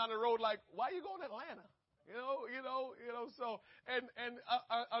start going down the road like, why are you going to Atlanta? So,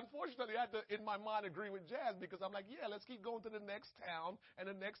 unfortunately, I had to, in my mind, agree with Jazz because I'm like, yeah, let's keep going to the next town and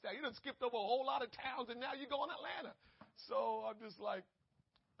the next town. You done skipped over a whole lot of towns and now you're going to Atlanta. So I'm just like,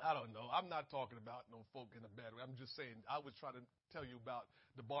 I don't know. I'm not talking about no folk in a bad way. I'm just saying I was trying to tell you about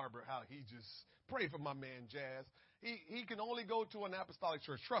the barber, how he just pray for my man Jazz. He can only go to an apostolic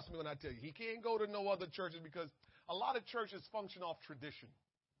church. Trust me when I tell you. He can't go to no other churches because a lot of churches function off tradition.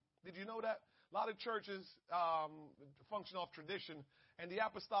 Did you know that? A lot of churches function off tradition, and the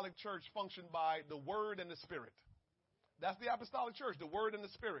apostolic church function by the word and the spirit. That's the apostolic church, the word and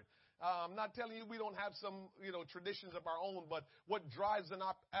the spirit. I'm not telling you we don't have some, traditions of our own, but what drives an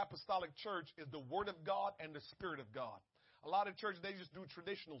apostolic church is the word of God and the spirit of God. A lot of churches, they just do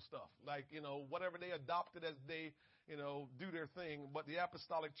traditional stuff, like, whatever they adopted as they, do their thing. But the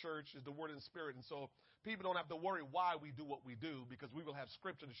apostolic church is the word and spirit. And so people don't have to worry why we do what we do because we will have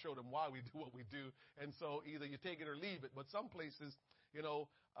scripture to show them why we do what we do. And so either you take it or leave it. But some places, it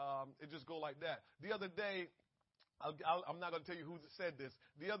just go like that. The other day, I'm not going to tell you who said this.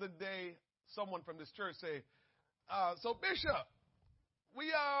 The other day, someone from this church said, so Bishop,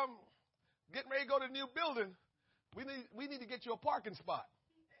 we getting ready to go to the new building. We need to get you a parking spot.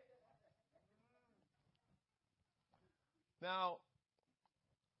 Now,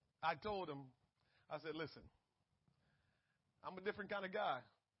 I told him, I said, listen, I'm a different kind of guy.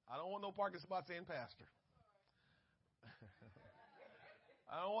 I don't want no parking spot saying pastor.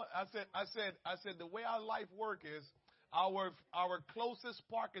 I said the way our life work is our closest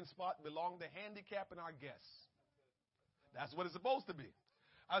parking spot belong to handicap and our guests. That's what it's supposed to be.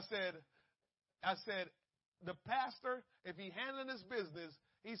 I said the pastor, if he handling his business,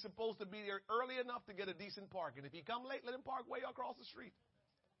 he's supposed to be there early enough to get a decent parking. If he come late, let him park way across the street.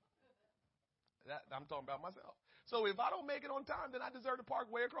 I'm talking about myself. So if I don't make it on time, then I deserve to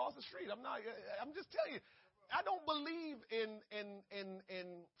park way across the street. I'm just telling you, I don't believe in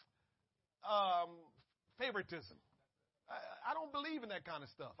favoritism. I don't believe in that kind of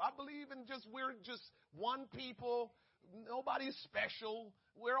stuff. I believe in we're just one people. Nobody's special.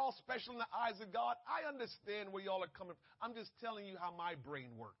 We're all special in the eyes of God. I understand where y'all are coming from. I'm just telling you how my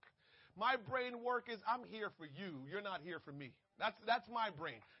brain works. My brain work is I'm here for you. You're not here for me. That's my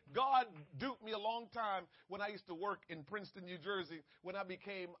brain. God duped me a long time when I used to work in Princeton, New Jersey. When I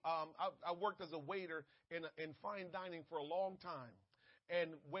became, I worked as a waiter in fine dining for a long time.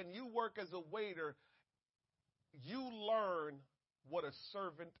 And when you work as a waiter, you learn what a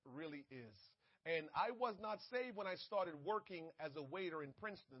servant really is. And I was not saved when I started working as a waiter in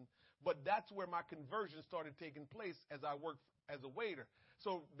Princeton, but that's where my conversion started taking place as I worked as a waiter.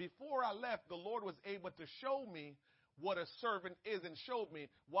 So before I left, the Lord was able to show me what a servant is and showed me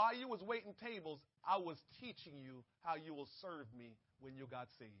while you was waiting tables, I was teaching you how you will serve me when you got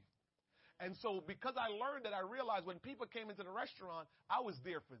saved. And so because I learned that, I realized when people came into the restaurant, I was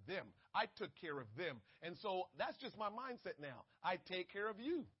there for them. I took care of them. And so that's just my mindset now. I take care of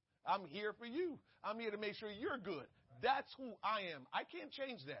you. I'm here for you. I'm here to make sure you're good. That's who I am. I can't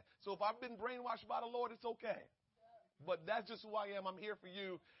change that. So if I've been brainwashed by the Lord, it's okay. But that's just who I am. I'm here for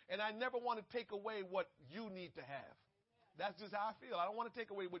you. And I never want to take away what you need to have. That's just how I feel. I don't want to take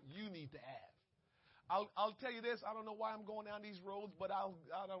away what you need to have. I'll tell you this. I don't know why I'm going down these roads, but I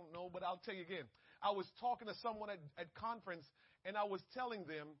don't know. But I'll tell you again. I was talking to someone at conference, and I was telling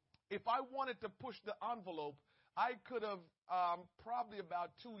them if I wanted to push the envelope, I could have probably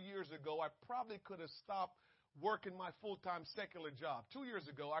about 2 years ago, I probably could have stopped working my full-time secular job. 2 years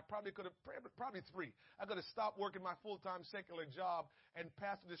ago, I probably could have, probably 3. I could have stopped working my full-time secular job and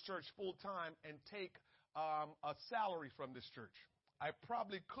pastor this church full-time and take a salary from this church. I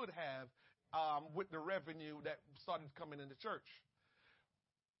probably could have with the revenue that started coming in the church.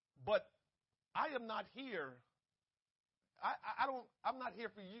 But I am not here. I'm not here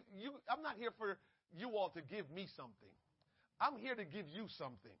for you. I'm not here for you all to give me something. I'm here to give you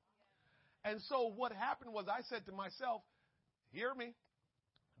something. And so what happened was I said to myself, hear me,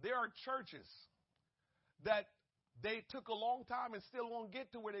 there are churches that they took a long time and still won't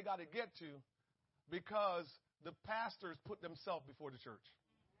get to where they got to get to because the pastors put themselves before the church.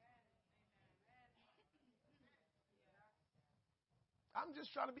 I'm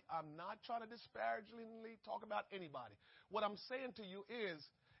not trying to disparagingly talk about anybody. What I'm saying to you is,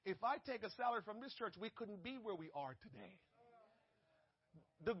 if I take a salary from this church, we couldn't be where we are today.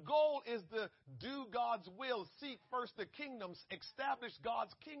 The goal is to do God's will, seek first the kingdoms, establish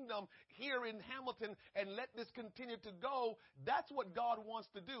God's kingdom here in Hamilton, and let this continue to go. That's what God wants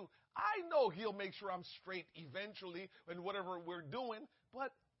to do. I know He'll make sure I'm straight eventually in whatever we're doing, but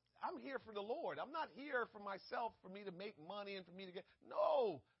I'm here for the Lord. I'm not here for myself, for me to make money and for me to get.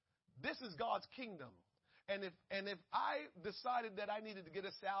 No, this is God's kingdom. And if I decided that I needed to get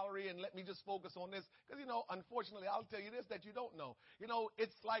a salary and let me just focus on this, because, unfortunately, I'll tell you this that you don't know.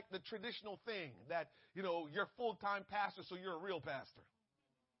 It's like the traditional thing that, you're full-time pastor, so you're a real pastor.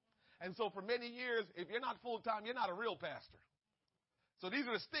 And so for many years, if you're not full-time, you're not a real pastor. So these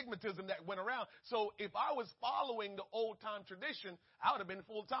are the stigmatism that went around. So if I was following the old-time tradition, I would have been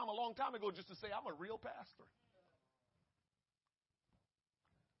full-time a long time ago just to say I'm a real pastor.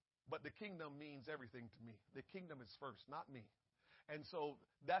 But the kingdom means everything to me. The kingdom is first, not me. And so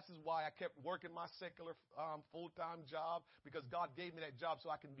that is why I kept working my secular full-time job, because God gave me that job so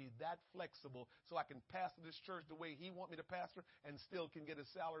I can be that flexible, so I can pastor this church the way He wants me to pastor and still can get a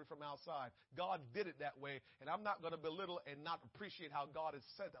salary from outside. God did it that way, and I'm not going to belittle and not appreciate how God has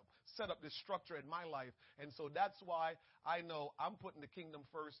set up this structure in my life. And so that's why I know I'm putting the kingdom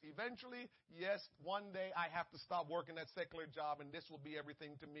first. Eventually, yes, one day I have to stop working that secular job, and this will be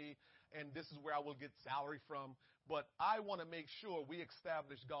everything to me, and this is where I will get salary from. But I want to make sure we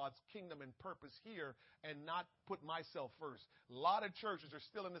establish God's kingdom and purpose here and not put myself first. A lot of churches are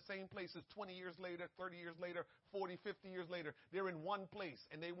still in the same places 20 years later, 30 years later, 40, 50 years later. They're in one place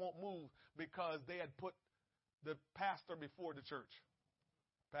and they won't move because they had put the pastor before the church.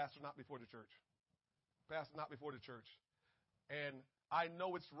 Pastor not before the church. Pastor not before the church. And I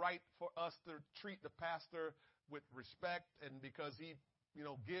know it's right for us to treat the pastor with respect and because he,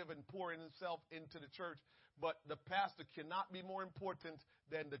 give and pour in himself into the church. But the pastor cannot be more important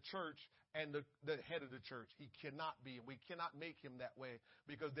than the church and the head of the church. He cannot be. And we cannot make him that way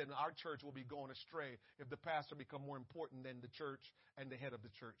because then our church will be going astray if the pastor become more important than the church and the head of the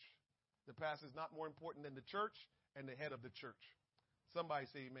church. The pastor is not more important than the church and the head of the church. Somebody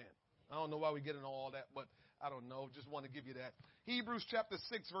say amen. I don't know why we get into all that, but I don't know. Just want to give you that. Hebrews chapter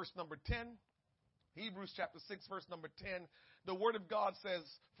 6, verse number 10. Hebrews chapter 6, verse number 10. The word of God says,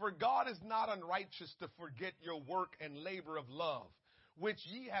 "For God is not unrighteous to forget your work and labor of love, which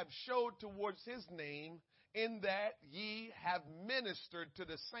ye have showed towards his name, in that ye have ministered to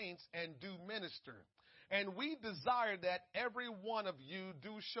the saints and do minister. And we desire that every one of you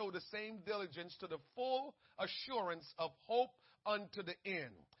do show the same diligence to the full assurance of hope unto the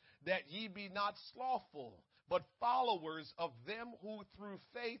end, that ye be not slothful, but followers of them who through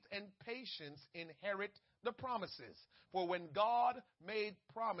faith and patience inherit the promises. For when God made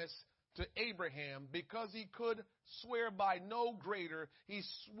promise to Abraham, because he could swear by no greater, he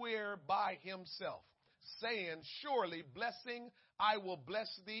sware by himself, saying, Surely blessing I will bless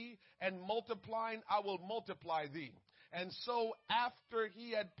thee, and multiplying I will multiply thee. And so after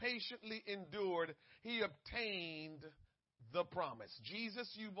he had patiently endured, he obtained the promise."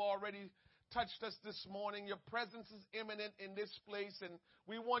 Jesus, you've already touched us this morning. Your presence is imminent in this place, and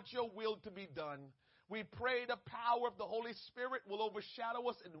we want your will to be done. We pray the power of the Holy Spirit will overshadow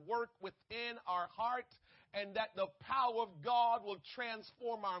us and work within our heart, and that the power of God will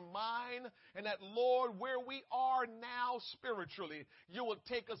transform our mind, and that, Lord, where we are now spiritually, you will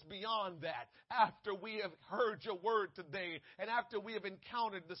take us beyond that after we have heard your word today and after we have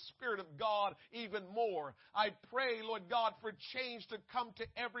encountered the Spirit of God even more. I pray, Lord God, for change to come to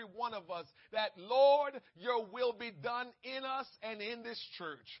every one of us, that, Lord, your will be done in us and in this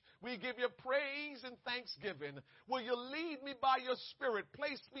church. We give you praise and thanksgiving. Will you lead me by your Spirit?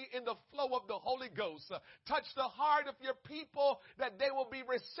 Place me in the flow of the Holy Ghost. Touch the heart of your people that they will be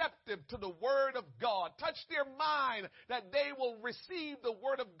receptive to the word of God. Touch their mind that they will receive the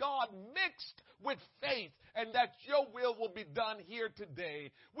word of God mixed with faith, and that your will be done here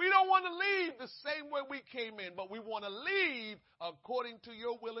today. We don't want to leave the same way we came in, but we want to leave according to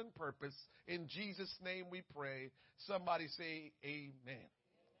your will and purpose. In Jesus' name we pray. Somebody say amen.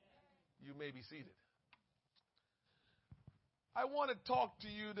 You may be seated. I want to talk to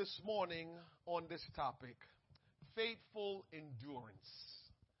you this morning on this topic, faithful endurance.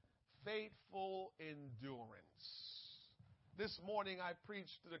 Faithful endurance. This morning I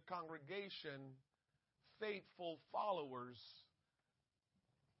preached to the congregation, faithful followers.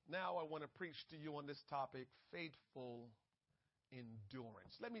 Now I want to preach to you on this topic, faithful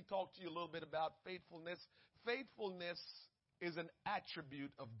endurance. Let me talk to you a little bit about faithfulness. Faithfulness is an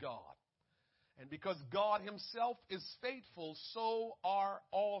attribute of God. And because God himself is faithful, so are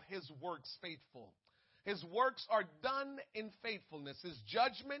all his works faithful. His works are done in faithfulness. His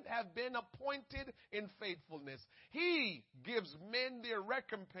judgment have been appointed in faithfulness. He gives men their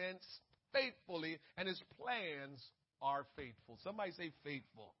recompense faithfully, and his plans are faithful. Somebody say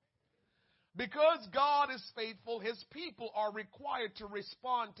faithful. Because God is faithful, his people are required to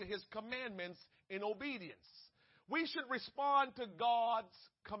respond to his commandments in obedience. We should respond to God's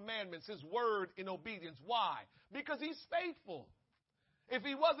commandments, his word, in obedience. Why? Because he's faithful. If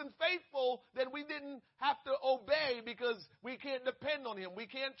he wasn't faithful, then we didn't have to obey because we can't depend on him. We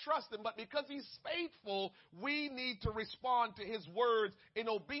can't trust him. But because he's faithful, we need to respond to his words in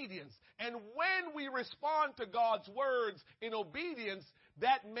obedience. And when we respond to God's words in obedience,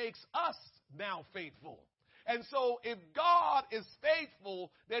 that makes us now faithful. And so if God is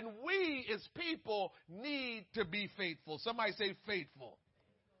faithful, then we as people need to be faithful. Somebody say faithful.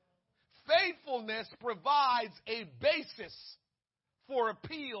 Faithfulness provides a basis for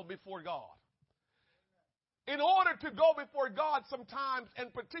appeal before God. In order to go before God sometimes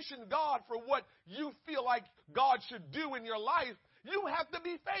and petition God for what you feel like God should do in your life, you have to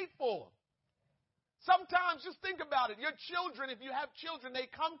be faithful. Sometimes, just think about it. Your children, if you have children, they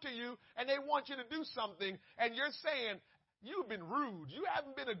come to you and they want you to do something, and you're saying, you've been rude. You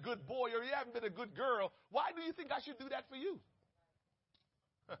haven't been a good boy, or you haven't been a good girl. Why do you think I should do that for you?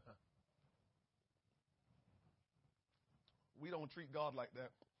 We don't treat God like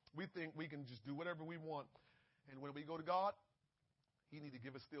that. We think we can just do whatever we want. And when we go to God, He needs to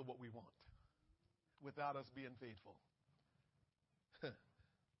give us still what we want without us being faithful.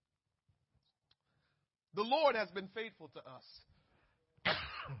 The Lord has been faithful to us.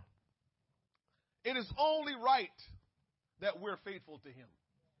 It is only right that we're faithful to Him.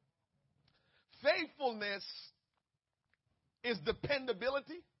 Faithfulness is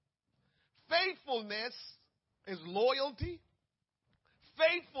dependability. Faithfulness is loyalty.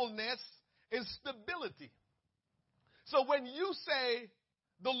 Faithfulness is stability. So when you say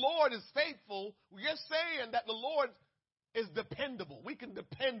the Lord is faithful, you're saying that the Lord is dependable. We can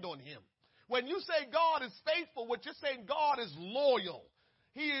depend on Him. When you say God is faithful, what you're saying, God is loyal.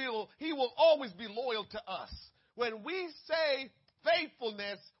 He will always be loyal to us. When we say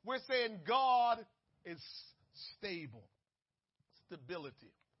faithfulness, we're saying God is stable.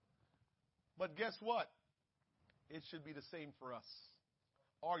 Stability. But guess what? It should be the same for us.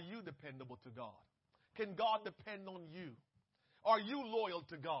 Are you dependable to God? Can God depend on you? Are you loyal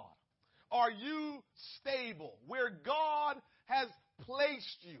to God? Are you stable? Where God has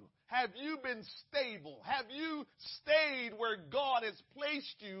placed you, have you been stable? Have you stayed where God has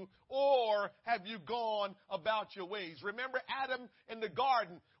placed you, or have you gone about your ways? Remember Adam in the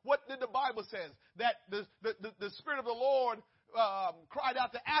garden. What did the Bible say? That the Spirit of the Lord cried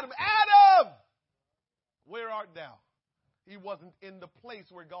out to Adam, Adam, where art thou? He wasn't in the place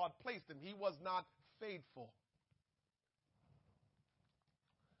where God placed him. He was not faithful.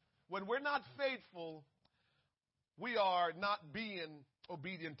 When we're not faithful, we are not being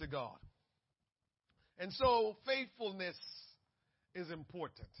obedient to God. And so faithfulness is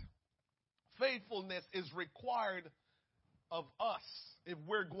important. Faithfulness is required of us if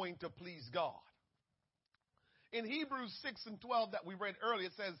we're going to please God. In Hebrews 6:12 that we read earlier,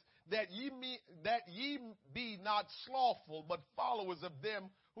 it says, that ye be not slothful, but followers of them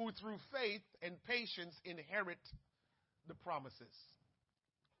who through faith and patience inherit the promises.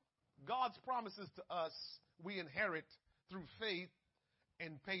 God's promises to us, we inherit through faith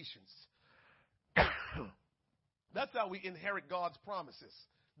and patience. That's how we inherit God's promises.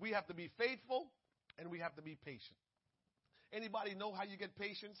 We have to be faithful and we have to be patient. Anybody know how you get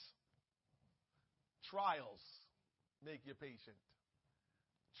patience? Trials make you patient.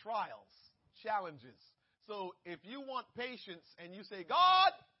 Trials, challenges. So if you want patience and you say,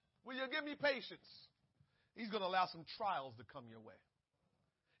 God, will you give me patience? He's going to allow some trials to come your way.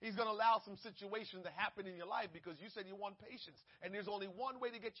 He's going to allow some situations to happen in your life because you said you want patience. And there's only one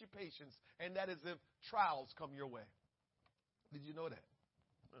way to get you patience, and that is if trials come your way. Did you know that?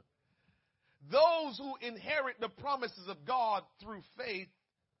 Those who inherit the promises of God through faith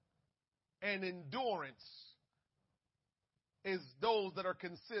and endurance is those that are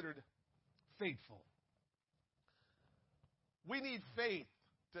considered faithful. We need faith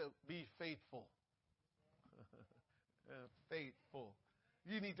to be faithful. Faithful.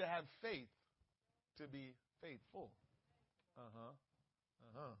 You need to have faith to be faithful.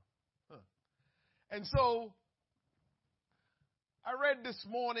 And so, I read this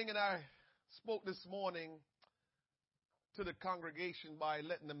morning and I spoke this morning to the congregation by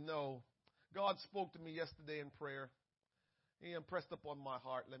letting them know God spoke to me yesterday in prayer. He impressed upon my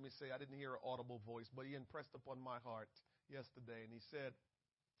heart. Let me say, I didn't hear an audible voice, but he impressed upon my heart yesterday. And he said,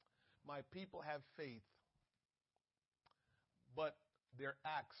 my people have faith, but their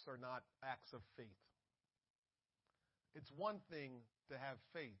acts are not acts of faith. It's one thing to have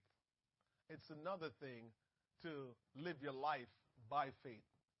faith. It's another thing to live your life by faith.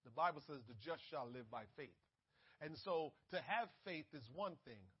 The Bible says the just shall live by faith. And so to have faith is one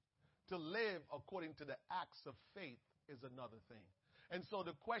thing. To live according to the acts of faith is another thing. And so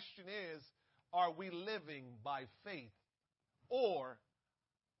the question is, are we living by faith or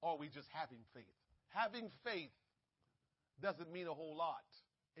are we just having faith? Having faith doesn't mean a whole lot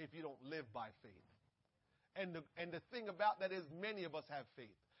if you don't live by faith. And the thing about that is many of us have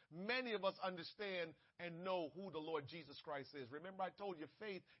faith. Many of us understand and know who the Lord Jesus Christ is. Remember I told you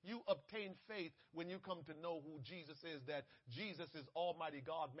faith, you obtain faith when you come to know who Jesus is, that Jesus is Almighty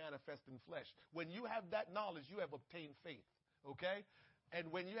God manifest in flesh. When you have that knowledge, you have obtained faith, okay? And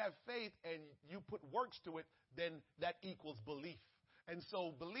when you have faith and you put works to it, then that equals belief. And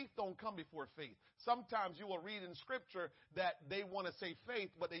so belief don't come before faith. Sometimes you will read in Scripture that they want to say faith,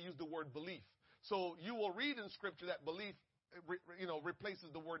 but they use the word belief. So you will read in Scripture that belief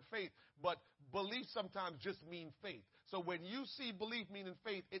replaces the word faith, but belief sometimes just means faith. So when you see belief meaning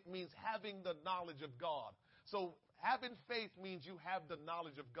faith, it means having the knowledge of God. So having faith means you have the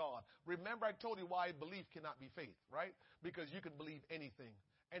knowledge of God. Remember I told you why belief cannot be faith, right? Because you can believe anything.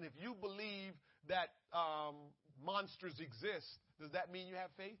 And if you believe that monsters exist, does that mean you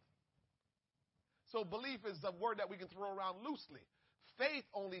have faith? So belief is a word that we can throw around loosely. Faith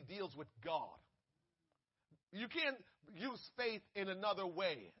only deals with God. You can't use faith in another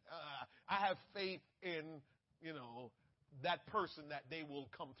way. I have faith in, that person that they will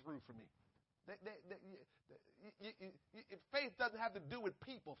come through for me. Faith doesn't have to do with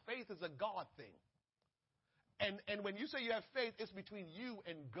people. Faith is a God thing. And when you say you have faith, it's between you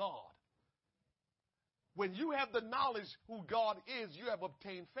and God. When you have the knowledge who God is, you have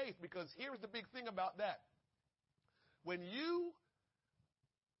obtained faith. Because here's the big thing about that. When you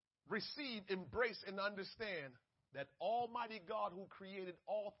receive, embrace, and understand that Almighty God who created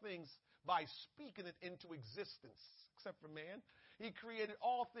all things by speaking it into existence, except for man, He created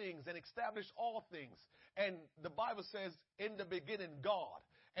all things and established all things. And the Bible says, in the beginning, God.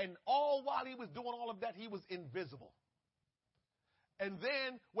 And all while He was doing all of that, He was invisible. And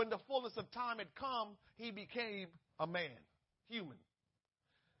then when the fullness of time had come, He became a man, human.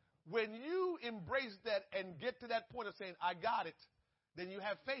 When you embrace that and get to that point of saying, I got it, then you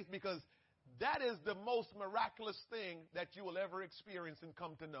have faith, because that is the most miraculous thing that you will ever experience and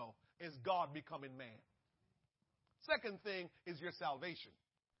come to know, is God becoming man. Second thing is your salvation.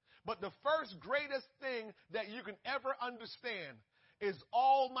 But the first greatest thing that you can ever understand is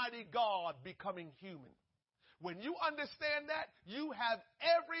Almighty God becoming human. When you understand that, you have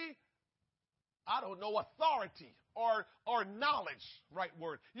every, authority or knowledge, right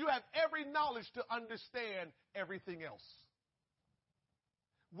word. You have every knowledge to understand everything else.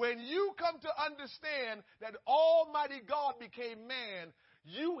 When you come to understand that Almighty God became man,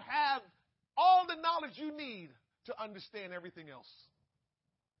 you have all the knowledge you need to understand everything else.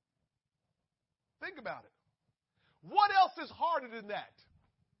 Think about it. What else is harder than that?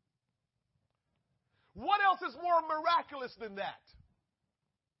 What else is more miraculous than that?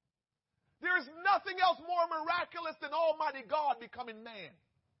 There is nothing else more miraculous than Almighty God becoming man.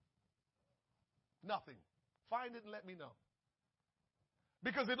 Nothing. Find it and let me know.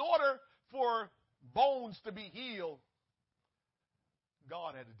 Because in order for bones to be healed,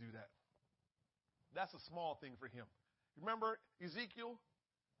 God had to do that. That's a small thing for Him. Remember Ezekiel?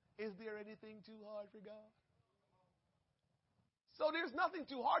 Is there anything too hard for God? So there's nothing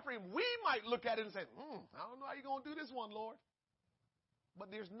too hard for Him. We might look at it and say, I don't know how you're going to do this one, Lord. But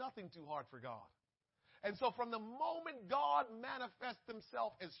there's nothing too hard for God. And so from the moment God manifested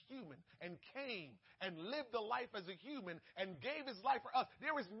Himself as human and came and lived a life as a human and gave His life for us,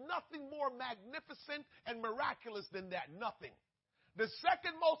 there is nothing more magnificent and miraculous than that. Nothing. The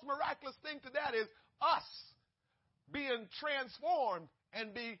second most miraculous thing to that is us being transformed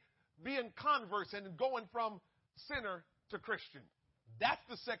and being converts and going from sinner to Christian. That's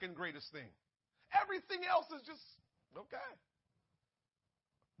the second greatest thing. Everything else is just okay.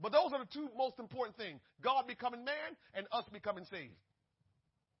 But those are the two most important things. God becoming man and us becoming saved.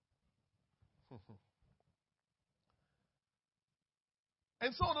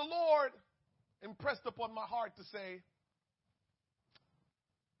 And so the Lord impressed upon my heart to say,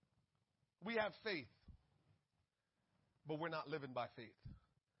 we have faith, but we're not living by faith.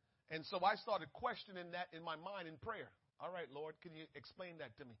 And so I started questioning that in my mind in prayer. All right, Lord, can you explain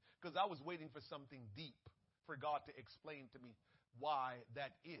that to me? Because I was waiting for something deep for God to explain to me why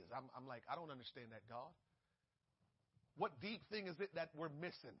that is. I'm like, I don't understand that, God. What deep thing is it that we're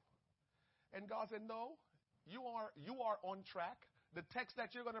missing? And God said, no, you are on track. The text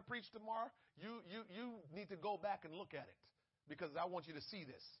that you're going to preach tomorrow, you need to go back and look at it, because I want you to see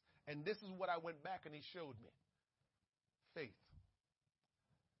this. And this is what I went back and He showed me. Faith.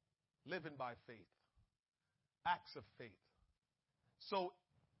 Living by faith. Acts of faith. So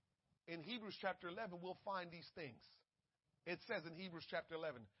in Hebrews chapter 11, we'll find these things. It says in Hebrews chapter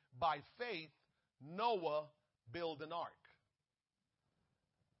 11, by faith, Noah built an ark.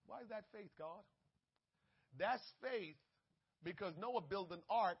 Why is that faith, God? That's faith because Noah built an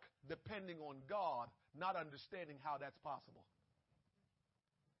ark depending on God, not understanding how that's possible.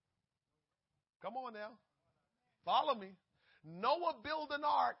 Come on now. Follow me. Noah built an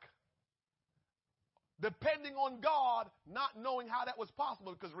ark depending on God, not knowing how that was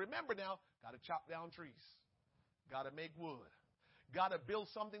possible. Because remember now, got to chop down trees. Got to make wood. Got to build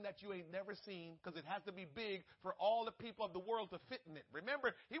something that you ain't never seen, because it has to be big for all the people of the world to fit in it.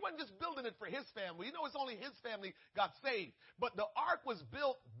 Remember, he wasn't just building it for his family. You know, it's only his family got saved. But the ark was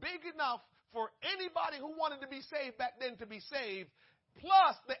built big enough for anybody who wanted to be saved back then to be saved.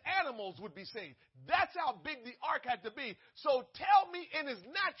 Plus, the animals would be saved. That's how big the ark had to be. So tell me, in his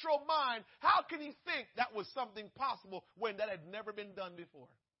natural mind, how can he think that was something possible when that had never been done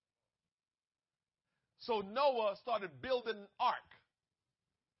before? So Noah started building an ark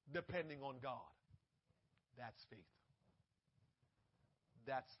depending on God. That's faith.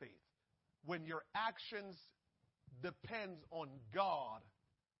 That's faith. when your actions depends on God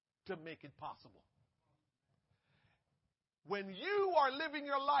to make it possible. When you are living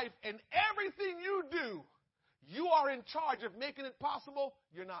your life and everything you do, you are in charge of making it possible,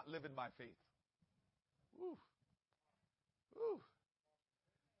 you're not living by faith. Woo. Woo.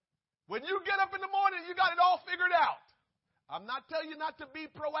 When you get up in the morning, you got it all figured out. I'm not telling you not to be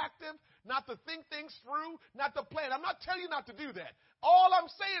proactive, not to think things through, not to plan. I'm not telling you not to do that. All I'm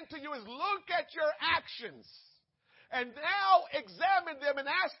saying to you is look at your actions and now examine them and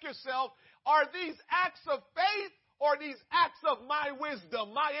ask yourself, are these acts of faith or these acts of my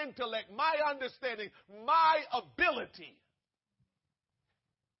wisdom, my intellect, my understanding, my ability?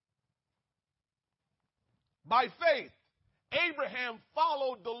 By faith, Abraham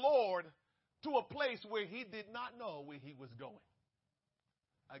followed the Lord to a place where he did not know where he was going.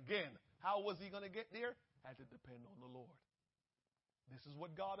 Again, how was he going to get there? Had to depend on the Lord. This is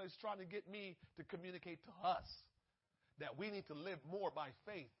what God is trying to get me to communicate to us, that we need to live more by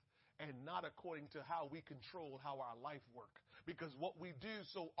faith and not according to how we control how our life work. Because what we do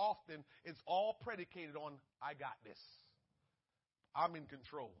so often, it's all predicated on, I got this. I'm in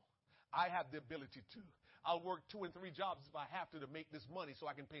control. I have the ability to. I'll work 2 and 3 jobs if I have to make this money so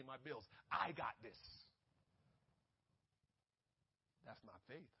I can pay my bills. I got this. That's not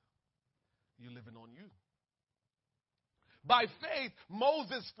faith. You're living on you. By faith,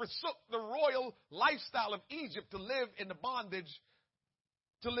 Moses forsook the royal lifestyle of Egypt to live in bondage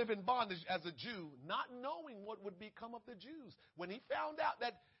as a Jew, not knowing what would become of the Jews. When he found out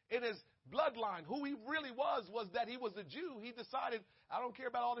that in his bloodline, who he really was that he was a Jew, he decided, I don't care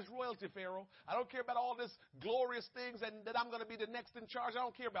about all this royalty, Pharaoh. I don't care about all this glorious things and that I'm going to be the next in charge. I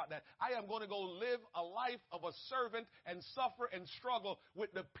don't care about that. I am going to go live a life of a servant and suffer and struggle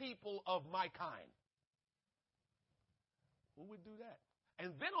with the people of my kind. Who would do that?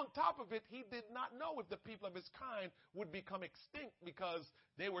 And then on top of it, he did not know if the people of his kind would become extinct because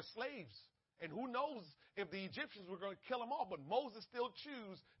they were slaves. And who knows if the Egyptians were going to kill them all, but Moses still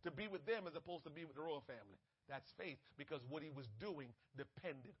chose to be with them as opposed to be with the royal family. That's faith, because what he was doing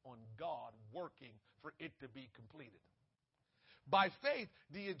depended on God working for it to be completed. By faith,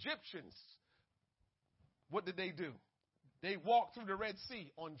 the Egyptians, what did they do? They walked through the Red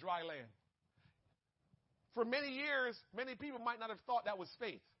Sea on dry land. For many years, many people might not have thought that was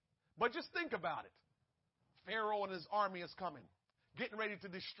faith. But just think about it. Pharaoh and his army is coming, getting ready to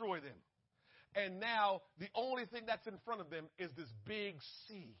destroy them. And now the only thing that's in front of them is this big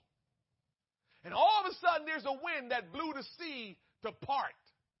sea. And all of a sudden there's a wind that blew the sea to part.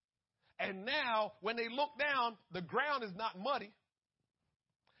 And now when they look down, the ground is not muddy.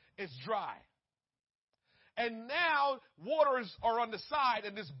 It's dry. And now waters are on the side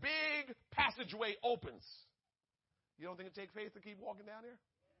and this big passageway opens. You don't think it takes faith to keep walking down there?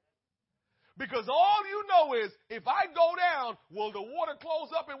 Because all you know is, if I go down, will the water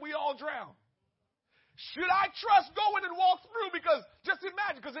close up and we all drown? Should I trust going and walk through? Because just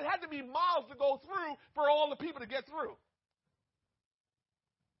imagine, because it had to be miles to go through for all the people to get through.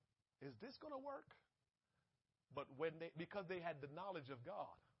 Is this going to work? But because they had the knowledge of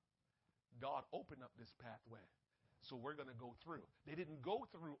God, God opened up this pathway. So we're going to go through. They didn't go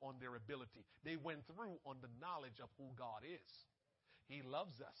through on their ability. They went through on the knowledge of who God is. He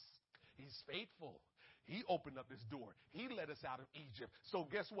loves us. He's faithful. He opened up this door. He led us out of Egypt. So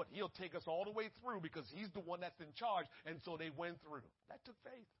guess what? He'll take us all the way through because he's the one that's in charge. And so they went through. That took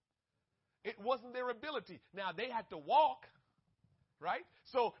faith. It wasn't their ability. Now, they had to walk, right?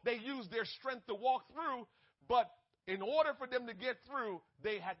 So they used their strength to walk through. But in order for them to get through,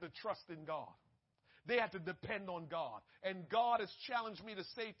 they had to trust in God. They had to depend on God. And God has challenged me to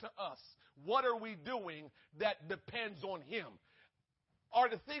say to us, what are we doing that depends on him? Are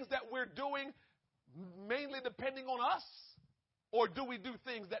the things that we're doing mainly depending on us? Or do we do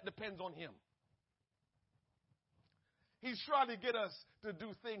things that depends on him? He's trying to get us to do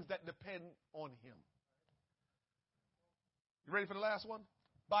things that depend on him. You ready for the last one?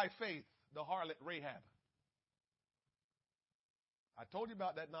 By faith, the harlot Rahab. I told you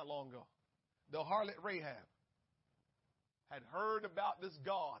about that not long ago. The harlot Rahab had heard about this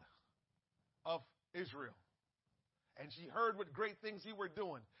God of Israel. And she heard what great things he were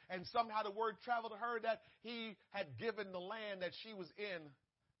doing. And somehow the word traveled to her that he had given the land that she was in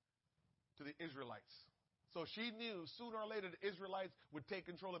to the Israelites. So she knew sooner or later the Israelites would take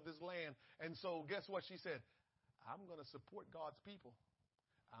control of this land. And so guess what she said? I'm going to support God's people.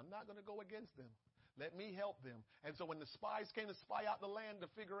 I'm not going to go against them. Let me help them. And so when the spies came to spy out the land to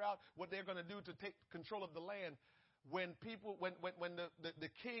figure out what they're going to do to take control of the land, when the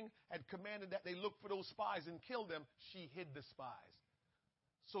king had commanded that they look for those spies and kill them, she hid the spies.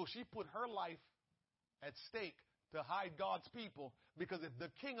 So she put her life at stake to hide God's people, because if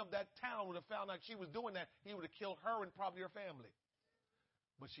the king of that town would have found out she was doing that, he would have killed her and probably her family.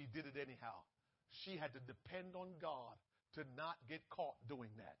 But she did it anyhow. She had to depend on God to not get caught doing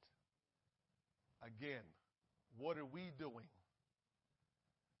that. Again, what are we doing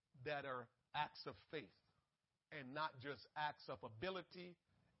that are acts of faith and not just acts of ability,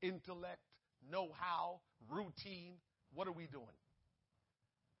 intellect, know-how, routine? What are we doing?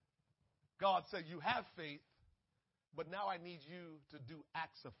 God said, you have faith, but now I need you to do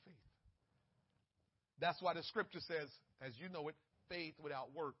acts of faith. That's why the scripture says, as you know it, faith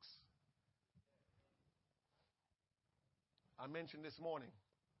without works. I mentioned this morning,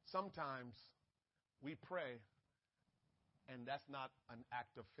 sometimes we pray and that's not an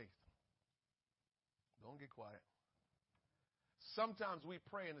act of faith. Don't get quiet. Sometimes we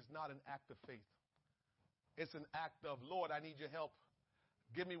pray and it's not an act of faith. It's an act of, Lord, I need your help.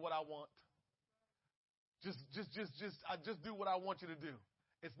 Give me what I want. Just do what I want you to do.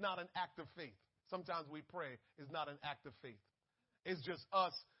 It's not an act of faith. Sometimes we pray is not an act of faith. It's just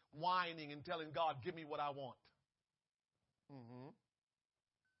us whining and telling God, give me what I want.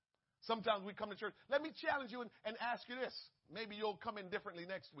 Sometimes we come to church. Let me challenge you and ask you this. Maybe you'll come in differently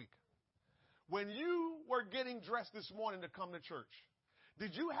next week. When you were getting dressed this morning to come to church,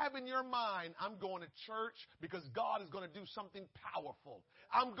 did you have in your mind, I'm going to church because God is going to do something powerful.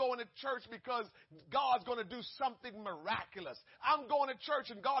 I'm going to church because God's going to do something miraculous. I'm going to church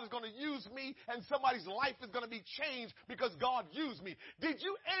and God is going to use me and somebody's life is going to be changed because God used me. Did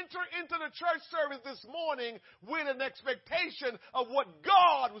you enter into the church service this morning with an expectation of what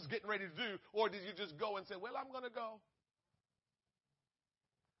God was getting ready to do? Or did you just go and say, well, I'm going to go?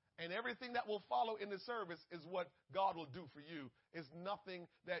 And everything that will follow in the service is what God will do for you. It's nothing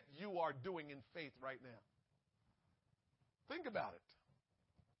that you are doing in faith right now. Think about it.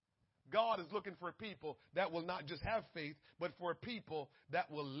 God is looking for people that will not just have faith, but for people that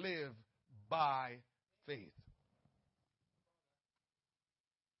will live by faith.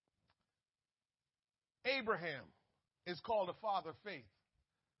 Abraham is called the father of faith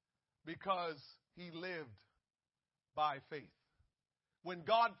because he lived by faith. When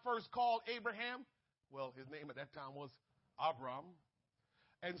God first called Abraham, well, his name at that time was Abram.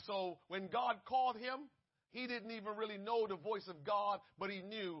 And so when God called him, he didn't even really know the voice of God, but he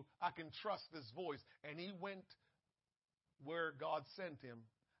knew, I can trust this voice. And he went where God sent him,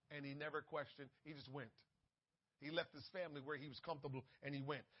 and he never questioned. He just went. He left his family where he was comfortable, and he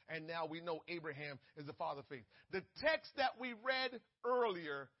went. And now we know Abraham is the father of faith. The text that we read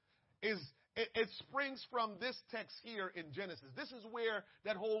earlier it springs from this text here in Genesis. This is where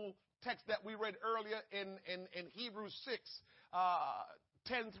that whole text that we read earlier in Hebrews 6,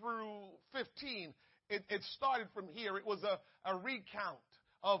 10 through 15, it started from here. It was a recount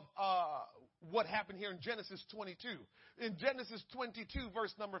of what happened here in Genesis 22. In Genesis 22,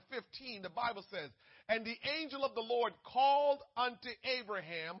 verse number 15, the Bible says, and the angel of the Lord called unto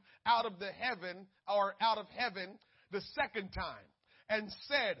Abraham out of heaven the second time and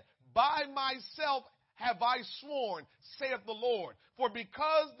said, by myself have I sworn, saith the Lord, for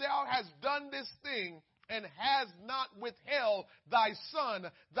because thou hast done this thing, and hast not withheld thy son,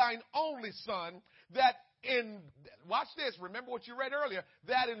 thine only son, that watch this, remember what you read earlier,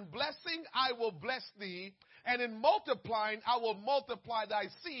 that in blessing I will bless thee, and in multiplying I will multiply thy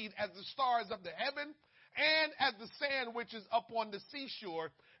seed as the stars of the heaven, and as the sand which is upon the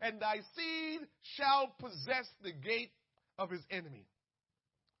seashore, and thy seed shall possess the gate of his enemy.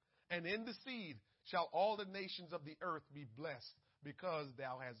 And in the seed shall all the nations of the earth be blessed, because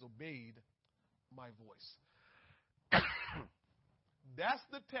thou hast obeyed my voice. That's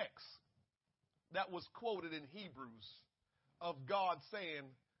the text that was quoted in Hebrews of God saying,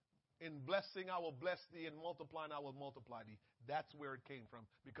 in blessing I will bless thee, and multiplying I will multiply thee. That's where it came from,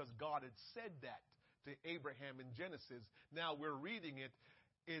 because God had said that to Abraham in Genesis. Now we're reading it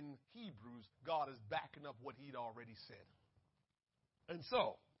in Hebrews. God is backing up what he'd already said. And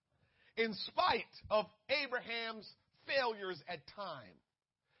so, in spite of Abraham's failures at time,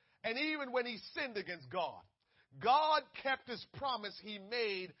 and even when he sinned against God, God kept his promise he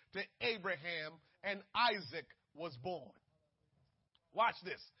made to Abraham, and Isaac was born. Watch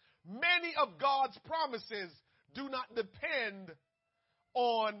this. Many of God's promises do not depend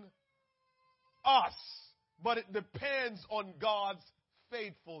on us, but it depends on God's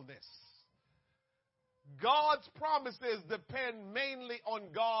faithfulness. God's promises depend mainly on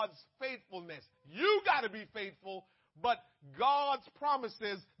God's faithfulness. You got to be faithful, but God's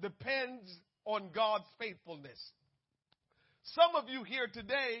promises depends on God's faithfulness. Some of you here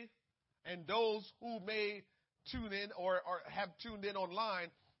today, and those who may tune in or have tuned in online,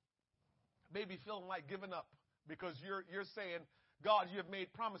 maybe feeling like giving up because you're saying, God, you have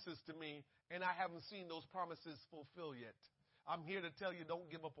made promises to me, and I haven't seen those promises fulfill yet. I'm here to tell you, don't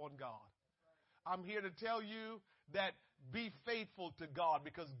give up on God. I'm here to tell you that be faithful to God,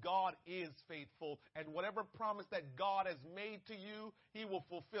 because God is faithful. And whatever promise that God has made to you, he will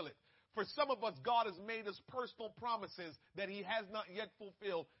fulfill it. For some of us, God has made us personal promises that he has not yet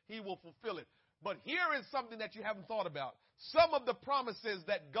fulfilled. He will fulfill it. But here is something that you haven't thought about. Some of the promises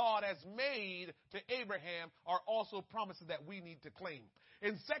that God has made to Abraham are also promises that we need to claim.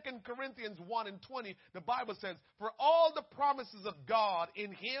 In 2 Corinthians 1:20, the Bible says, for all the promises of God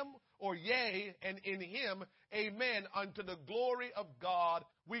in him, or yea, and in him, amen, unto the glory of God,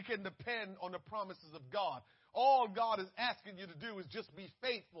 we can depend on the promises of God. All God is asking you to do is just be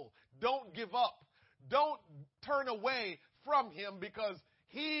faithful. Don't give up. Don't turn away from him, because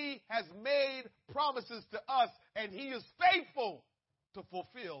he has made promises to us, and he is faithful to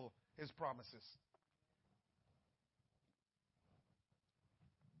fulfill his promises.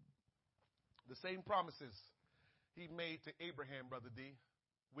 The same promises he made to Abraham, Brother D,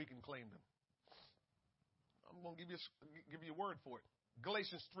 we can claim them. I'm going to give you a word for it.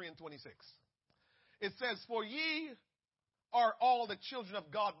 Galatians 3:26. It says, for ye are all the children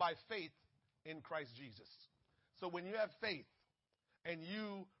of God by faith in Christ Jesus. So when you have faith and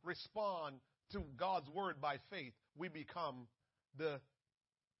you respond to God's word by faith, we become the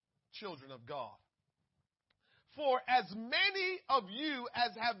children of God. For as many of you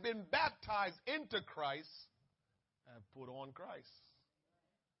as have been baptized into Christ have put on Christ.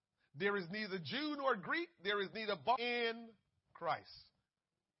 There is neither Jew nor Greek, there is neither bond in Christ.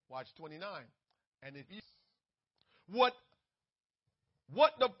 Watch 29. And if you what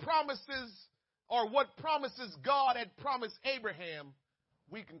the promises, or what promises God had promised Abraham,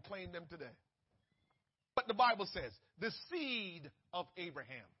 we can claim them today. But the Bible says, the seed of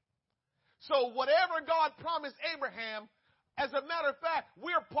Abraham. So whatever God promised Abraham, as a matter of fact,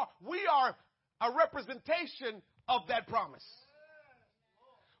 we are a representation of that promise.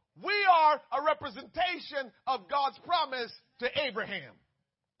 We are a representation of God's promise to Abraham.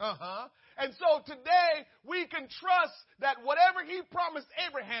 And so today we can trust that whatever he promised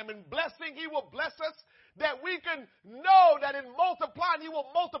Abraham in blessing, he will bless us. That we can know that in multiplying, he will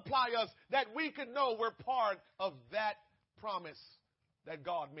multiply us. That we can know we're part of that promise that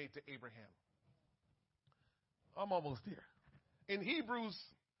God made to Abraham. I'm almost here. In Hebrews,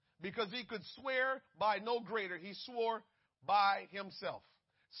 because he could swear by no greater, he swore by himself,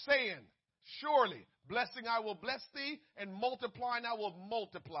 saying, surely, blessing I will bless thee, and multiplying I will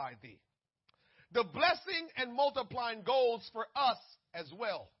multiply thee. The blessing and multiplying goes for us as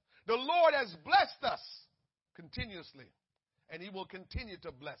well. The Lord has blessed us continuously, and he will continue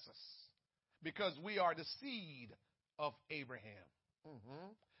to bless us because we are the seed of Abraham.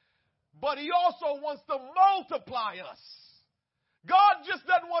 But he also wants to multiply us. God just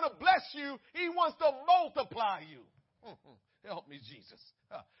doesn't want to bless you. He wants to multiply you. Help me, Jesus.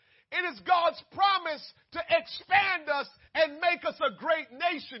 It is God's promise to expand us and make us a great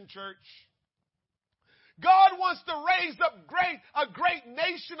nation, church. God wants to raise up a great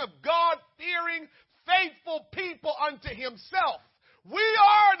nation of God-fearing, faithful people unto himself. We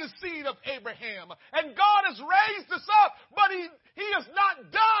are the seed of Abraham, and God has raised us up, but he is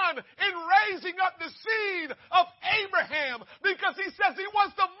not done in raising up the seed of Abraham, because he says he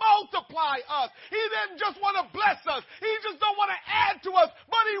wants to multiply us. He didn't just want to bless us. He just don't want to add to us,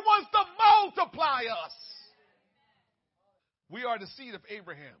 but he wants to multiply us. We are the seed of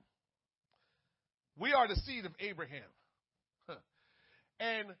Abraham. We are the seed of Abraham.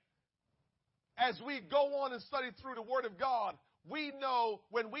 And as we go on and study through the Word of God, we know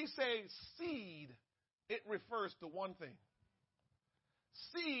when we say seed, it refers to one thing.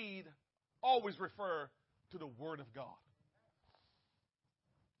 Seed always refer to the Word of God.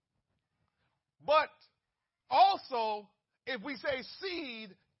 But also, if we say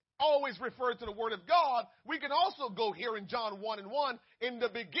seed always refer to the Word of God, we can also go here in John 1:1. In the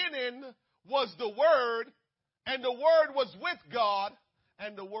beginning was the Word, and the Word was with God,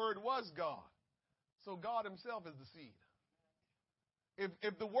 and the Word was God. So God himself is the seed.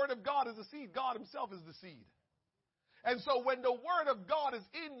 If the Word of God is the seed, God himself is the seed. And so when the Word of God is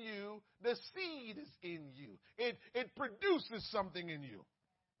in you, the seed is in you. It produces something in you.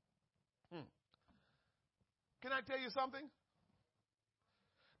 Can I tell you something?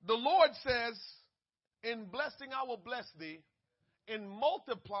 The Lord says, in blessing I will bless thee, in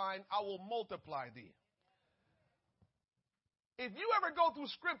multiplying I will multiply thee. If you ever go through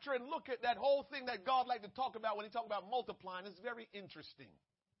Scripture and look at that whole thing that God liked to talk about when he talked about multiplying, it's very interesting.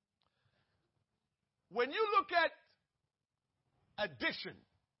 When you look at addition,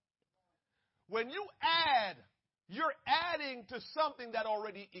 When you add, you're adding to something that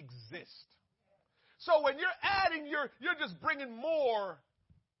already exists. So when you're adding, you're just bringing more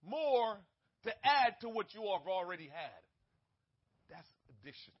to add to what you have already had. That's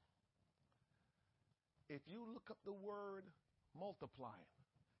addition. If you look up the word multiplying,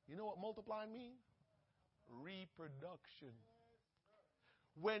 you know what multiplying means? Reproduction.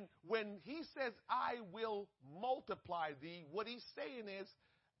 When he says, I will multiply thee, what he's saying is,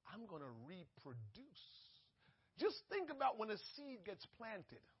 I'm going to reproduce. Just think about when a seed gets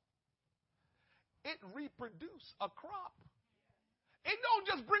planted. It reproduces a crop. It don't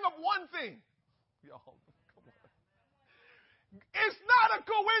just bring up one thing. Y'all, come on. It's not a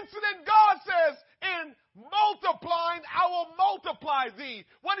coincidence. God says, in multiplying, I will multiply thee.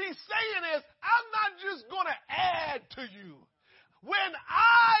 What he's saying is, I'm not just going to add to you. When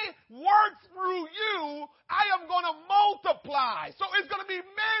I work through you, I am going to multiply. So it's going to be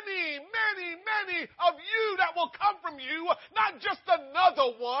many, many, many of you that will come from you. Not just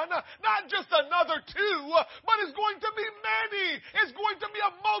another one, not just another two, but it's going to be many. It's going to be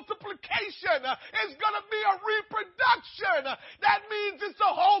a multiplication. It's going to be a reproduction. That means it's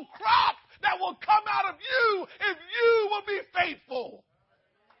a whole crop that will come out of you if you will be faithful.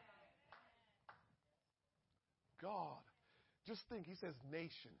 God. Just think, he says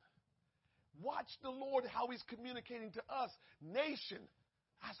nation. Watch the Lord, how he's communicating to us. Nation,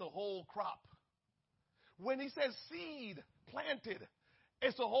 that's a whole crop. When he says seed planted,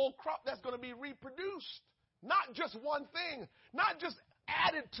 it's a whole crop that's going to be reproduced. Not just one thing, not just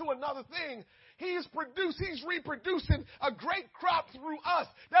added to another thing. He's reproducing a great crop through us.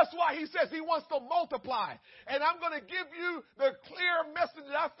 That's why he says he wants to multiply. And I'm going to give you the clear message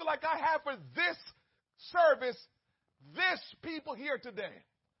that I feel like I have for this service. This people here today,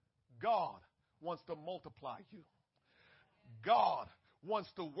 God wants to multiply you. God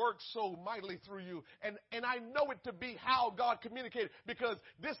wants to work so mightily through you. And I know it to be how God communicated, because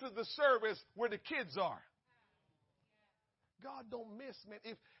this is the service where the kids are. God don't miss, man.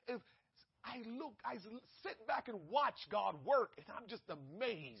 If I sit back and watch God work, and I'm just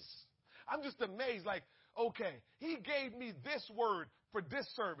amazed. I'm just amazed, like, okay, he gave me this word for this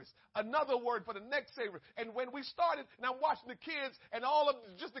service, another word for the next service. And when we started, and I'm watching the kids and all of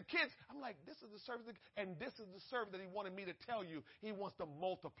just the kids, I'm like, this is the service, and this is the service that he wanted me to tell you. He wants to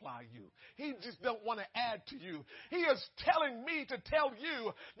multiply you. He just don't want to add to you. He is telling me to tell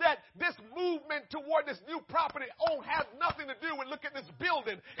you that this movement toward this new property don't have nothing to do with, look at this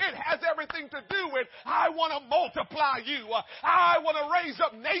building. It has everything to do with, I want to multiply you. I want to raise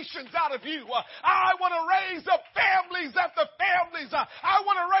up nations out of you. I want to raise up families after families. I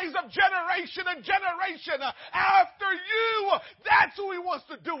want to raise up generation and generation after you. That's who he wants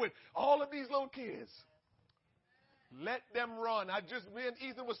to do it. All of these little kids. Let them run. Me and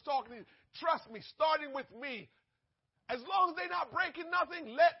Ethan was talking to you. Trust me, starting with me. As long as they're not breaking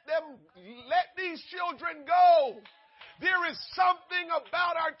nothing, let these children go. There is something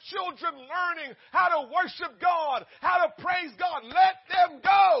about our children learning how to worship God, how to praise God. Let them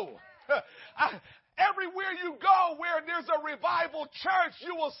go. Everywhere you go where there's a revival church,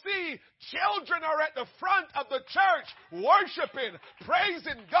 you will see children are at the front of the church worshiping,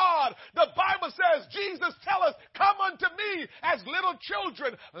 praising God. The Bible says, Jesus tell us, come unto me as little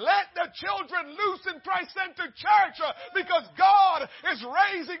children. Let the children loose in Christ Center Church because God is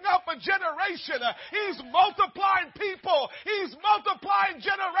raising up a generation. He's multiplying people. He's multiplying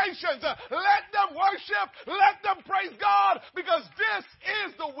generations. Let them worship. Let them praise God because this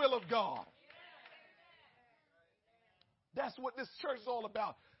is the will of God. That's what this church is all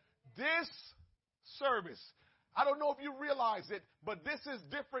about. This service, I don't know if you realize it, but this is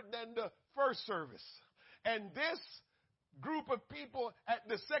different than the first service. And this group of people at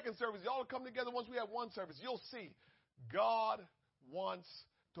the second service, y'all come together once we have one service, you'll see God wants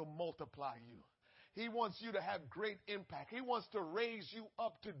to multiply you. He wants you to have great impact. He wants to raise you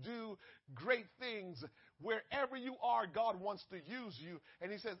up to do great things. Wherever you are, God wants to use you.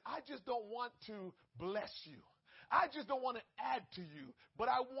 And he says, I just don't want to bless you. I just don't want to add to you, but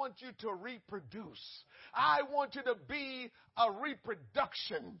I want you to reproduce. I want you to be a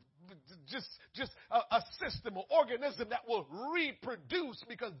reproduction, just a system, an organism that will reproduce,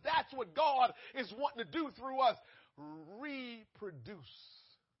 because that's what God is wanting to do through us. Reproduce.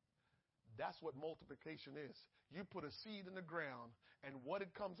 That's what multiplication is. You put a seed in the ground, and what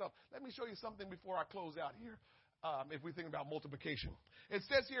it comes up. Let me show you something before I close out here, if we think about multiplication. It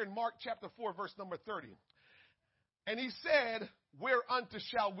says here in Mark chapter 4, verse number 30. And he said, whereunto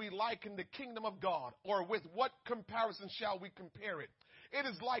shall we liken the kingdom of God? Or with what comparison shall we compare it? It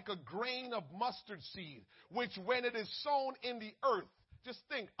is like a grain of mustard seed, which when it is sown in the earth, Just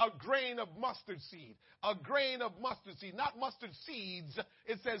think, a grain of mustard seed. A grain of mustard seed. Not mustard seeds.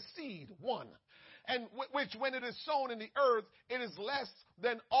 It says seed, one. And which when it is sown in the earth, it is less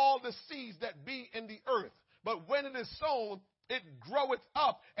than all the seeds that be in the earth. But when it is sown, it groweth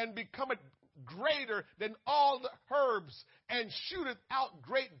up and becometh greater than all the herbs, and shooteth out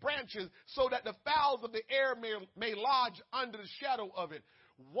great branches, so that the fowls of the air may lodge under the shadow of it.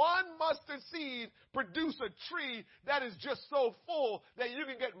 One mustard seed produce a tree that is just so full that you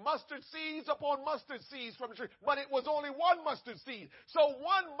can get mustard seeds upon mustard seeds from a tree. But it was only one mustard seed. So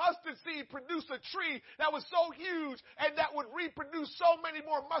one mustard seed produced a tree that was so huge and that would reproduce so many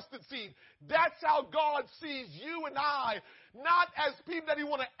more mustard seeds. That's how God sees you and I. Not as people that he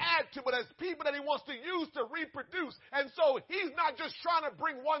wants to add to, but as people that he wants to use to reproduce. And so he's not just trying to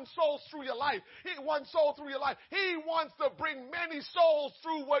bring one soul through your life. He wants to bring many souls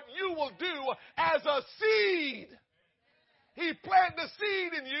through what you will do as a seed. He planted the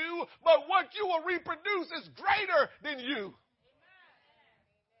seed in you, but what you will reproduce is greater than you.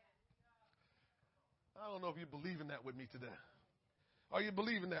 I don't know if you're believing that with me today. Are you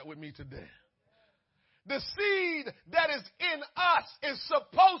believing that with me today? The seed that is in us is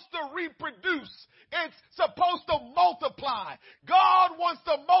supposed to reproduce. It's supposed to multiply. God wants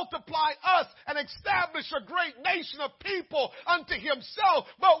to multiply us and establish a great nation of people unto himself.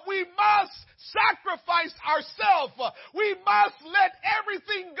 But we must sacrifice ourselves. We must let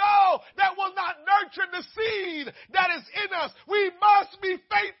everything go that will not nurture the seed that is in us. We must be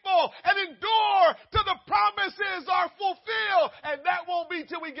faithful and endure till the promises are fulfilled. And that won't be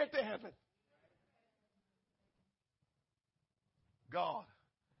till we get to heaven. God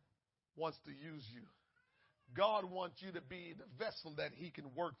wants to use you. God wants you to be the vessel that he can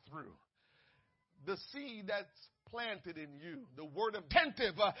work through. The seed that's planted in you, the word of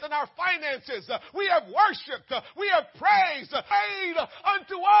attentive in our finances. We have worshiped. We have praised, paid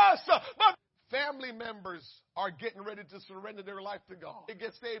unto us. But family members are getting ready to surrender their life to God. They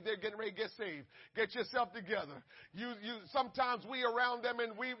get saved, they're getting ready to get saved. Get yourself together. Sometimes we around them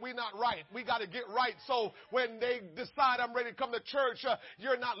and we not right. We got to get right. So when they decide I'm ready to come to church,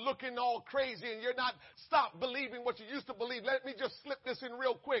 you're not looking all crazy and you're not stop believing what you used to believe. Let me just slip this in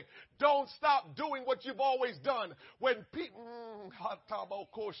real quick. Don't stop doing what you've always done. When people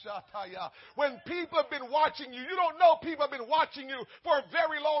have been watching you, you don't know people have been watching you for a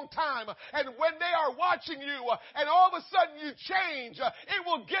very long time. And when they are watching you, and all of a sudden you change, it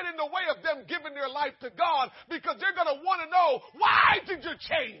will get in the way of them giving their life to God, because they're going to want to know, why did you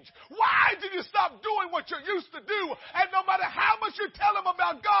change? Why did you stop doing what you used to do? And no matter how much you tell them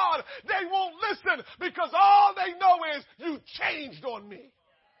about God, they won't listen, because all they know is you changed on me.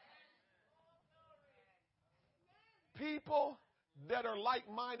 People that are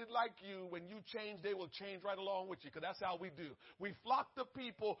like-minded like you, when you change, they will change right along with you, because that's how we do. We flock to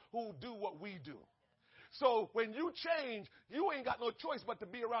people who do what we do. So when you change, you ain't got no choice but to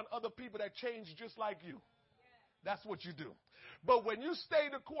be around other people that change just like you. That's what you do. But when you stay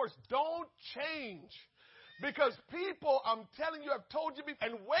the course, don't change. Because people, I'm telling you, I've told you before,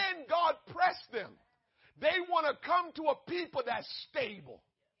 and when God pressed them, they want to come to a people that's stable.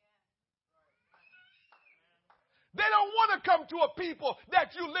 They don't want to come to a people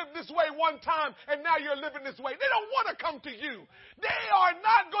that you lived this way one time and now you're living this way. They don't want to come to you. They are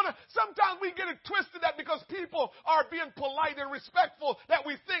not going to. Sometimes we get it twisted that because people are being polite and respectful that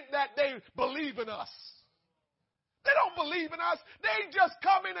we think that they believe in us. They don't believe in us. They just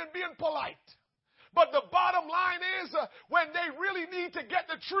come in and being polite. But the bottom line is when they really need to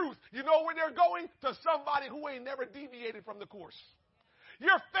get the truth, you know where they're going? To somebody who ain't never deviated from the course.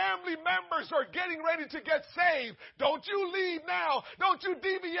 Your family members are getting ready to get saved. Don't you leave now. Don't you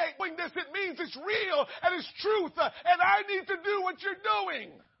deviate doing this. It means it's real and it's truth. And I need to do what you're doing.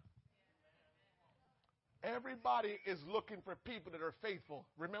 Everybody is looking for people that are faithful.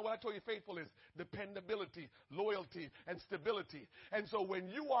 Remember what I told you faithful is? Dependability, loyalty, and stability. And so when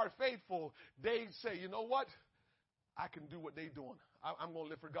you are faithful, they say, you know what? I can do what they're doing. I'm going to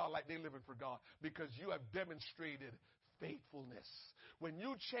live for God like they're living for God, because you have demonstrated faithfulness. When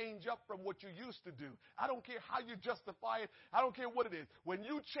you change up from what you used to do, I don't care how you justify it. I don't care what it is. When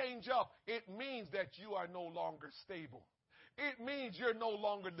you change up, it means that you are no longer stable. It means you're no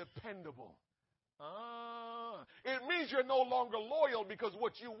longer dependable. It means you're no longer loyal, because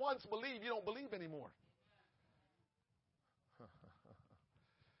what you once believed, you don't believe anymore.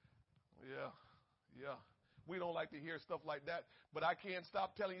 Yeah. We don't like to hear stuff like that, but I can't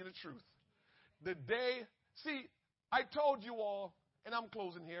stop telling you the truth. I told you all, and I'm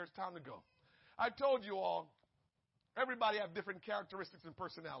closing here, it's time to go. I told you all, everybody have different characteristics and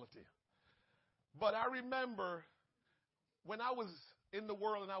personality. But I remember when I was in the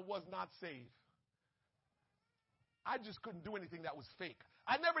world and I was not saved. I just couldn't do anything that was fake.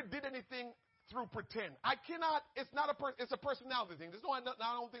 I never did anything through pretend. I cannot, it's a personality thing.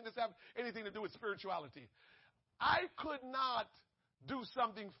 I don't think this has anything to do with spirituality. I could not do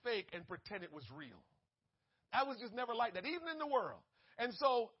something fake and pretend it was real. I was just never like that, even in the world. And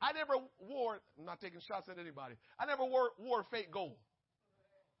so I never wore, I'm not taking shots at anybody, I never wore fake gold.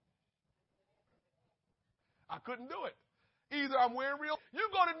 I couldn't do it. Either I'm wearing real. You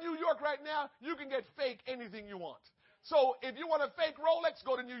go to New York right now, you can get fake anything you want. So if you want a fake Rolex,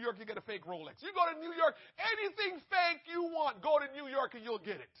 go to New York, you get a fake Rolex. You go to New York, anything fake you want, go to New York and you'll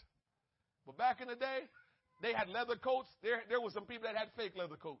get it. But back in the day, they had leather coats. There were some people that had fake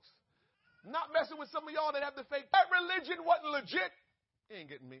leather coats. Not messing with some of y'all that have the fake. That religion wasn't legit. You ain't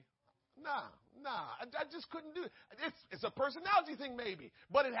getting me. Nah. I just couldn't do it. It's a personality thing maybe,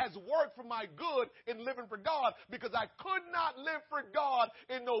 but it has worked for my good in living for God because I could not live for God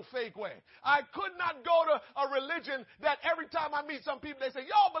in no fake way. I could not go to a religion that every time I meet some people, they say,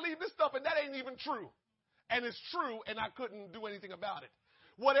 y'all believe this stuff, and that ain't even true. And it's true, and I couldn't do anything about it.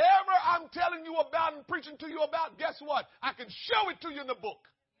 Whatever I'm telling you about and preaching to you about, guess what? I can show it to you in the book.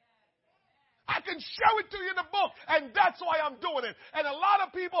 I can show it to you in the book, and that's why I'm doing it. And a lot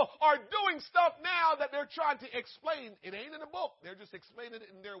of people are doing stuff now that they're trying to explain. It ain't in the book. They're just explaining it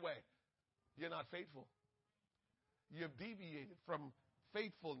in their way. You're not faithful. You've deviated from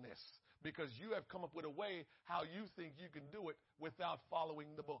faithfulness because you have come up with a way how you think you can do it without following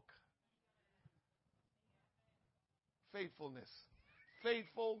the book. Faithfulness.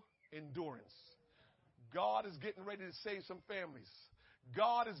 Faithful endurance. God is getting ready to save some families.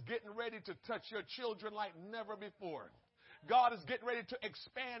 God is getting ready to touch your children like never before. God is getting ready to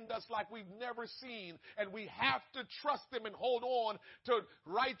expand us like we've never seen. And we have to trust Him and hold on to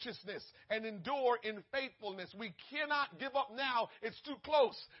righteousness and endure in faithfulness. We cannot give up now. It's too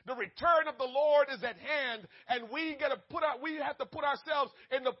close. The return of the Lord is at hand. And we have to put ourselves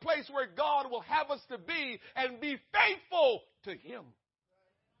in the place where God will have us to be and be faithful to Him.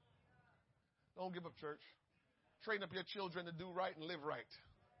 Don't give up, church. Train up your children to do right and live right.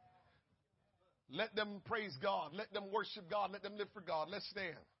 Let them praise God. Let them worship God. Let them live for God. Let's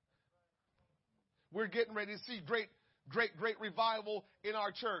stand. We're getting ready to see great revival in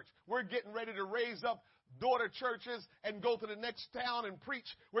our church. We're getting ready to raise up daughter churches and go to the next town and preach.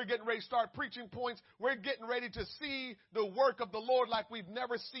 We're getting ready to start preaching points. We're getting ready to see the work of the Lord like we've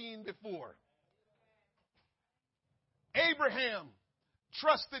never seen before. Abraham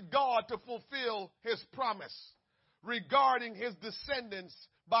trusted God to fulfill His promise regarding his descendants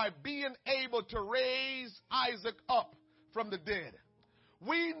by being able to raise Isaac up from the dead.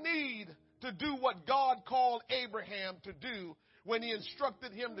 We need to do what God called Abraham to do when He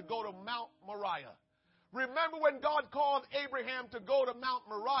instructed him to go to Mount Moriah. Remember when God called Abraham to go to Mount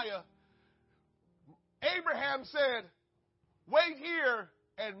Moriah, Abraham said, wait here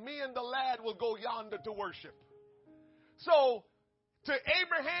and me and the lad will go yonder to worship. So to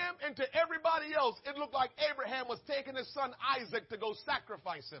Abraham and to everybody else, it looked like Abraham was taking his son Isaac to go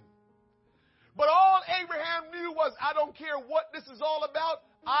sacrifice him. But all Abraham knew was, I don't care what this is all about,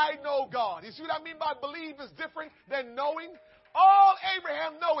 I know God. You see what I mean by believe is different than knowing? All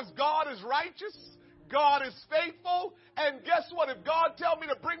Abraham knows is God is righteous, God is faithful, and guess what? If God tells me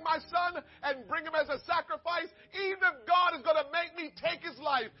to bring my son and bring him as a sacrifice, even if God is going to make me take his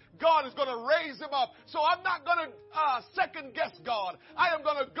life, God is going to raise him up. So I'm not going to second guess God. I am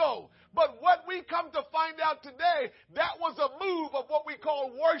going to go. But what we come to find out today, that was a move of what we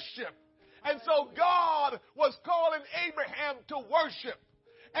call worship. And so God was calling Abraham to worship.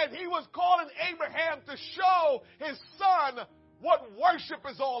 And He was calling Abraham to show his son what worship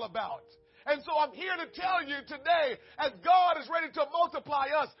is all about. And so I'm here to tell you today, as God is ready to multiply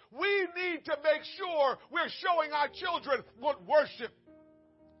us, we need to make sure we're showing our children what worship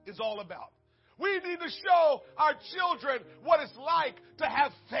is all about. We need to show our children what it's like to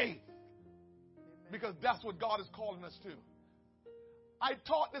have faith. Because that's what God is calling us to. I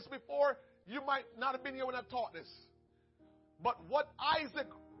taught this before. You might not have been here when I taught this. But what Isaac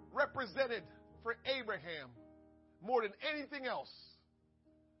represented for Abraham, more than anything else,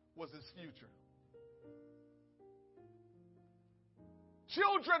 was his future.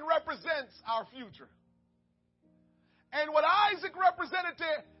 Children represents our future. And what Isaac represented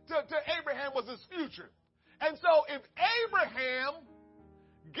to Abraham was his future. And so if Abraham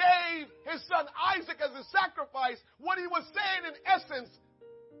gave his son Isaac as a sacrifice, what he was saying in essence,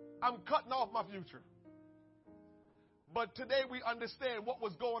 I'm cutting off my future. But today we understand what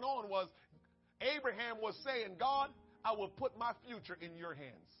was going on was Abraham was saying, God, I will put my future in your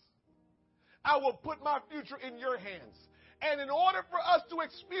hands. I will put my future in your hands. And in order for us to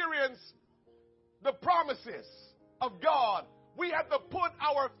experience the promises of God, we have to put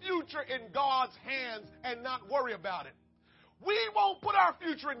our future in God's hands and not worry about it. We won't put our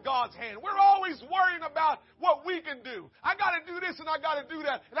future in God's hand. We're always worrying about what we can do. I got to do this and I got to do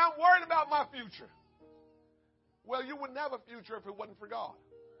that, and I'm worried about my future. Well, you wouldn't have a future if it wasn't for God.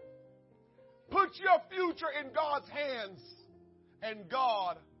 Put your future in God's hands, and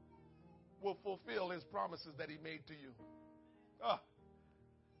God will fulfill his promises that he made to you.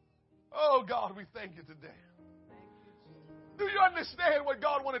 Oh, God, we thank you today. Do you understand what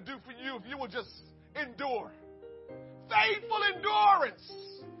God want to do for you if you will just endure? Faithful endurance.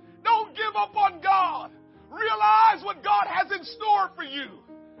 Don't give up on God. Realize what God has in store for you.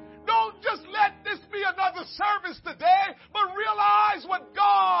 Don't just let this be another service today, but realize what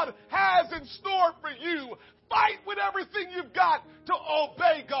God has in store for you. Fight with everything you've got to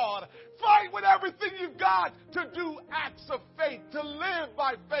obey God. Fight with everything you've got to do acts of faith, to live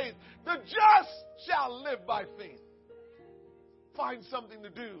by faith. The just shall live by faith. Find something to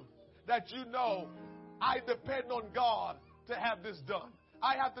do that you know, I depend on God to have this done.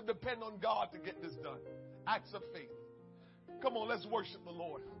 I have to depend on God to get this done. Acts of faith. Come on, let's worship the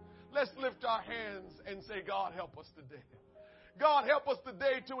Lord. Let's lift our hands and say, God, help us today. God, help us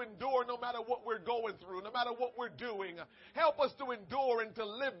today to endure no matter what we're going through, no matter what we're doing. Help us to endure and to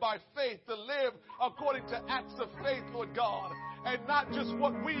live by faith, to live according to acts of faith, Lord God, and not just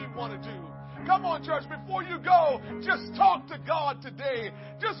what we want to do. Come on, church, before you go, just talk to God today.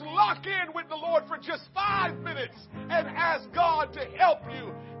 Just lock in with the Lord for just 5 minutes and ask God to help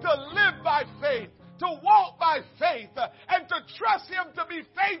you to live by faith, to walk by faith, and to trust him to be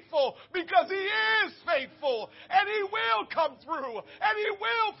faithful, because he is faithful, and he will come through, and he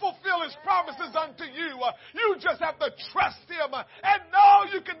will fulfill his promises unto you. You just have to trust him and know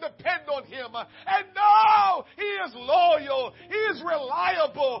you can depend on him, and know he is loyal, he is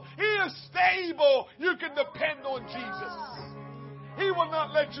reliable, he is stable. You can depend on Jesus. He will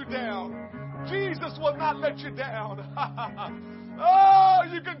not let you down. Jesus will not let you down. Oh,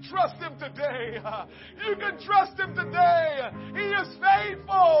 you can trust him today. You can trust him today. He is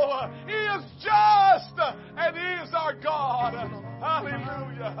faithful. He is just. And he is our God.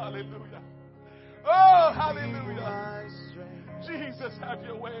 Hallelujah. Hallelujah. Oh, hallelujah. Jesus, have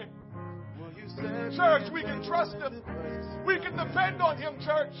your way. Church, we can trust him. We can depend on him,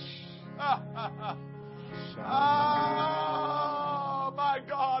 church. Oh, my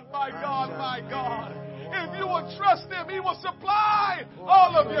God, my God, my God. If you will trust him, he will supply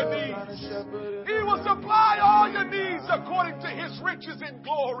all of your needs. He will supply all your needs according to his riches in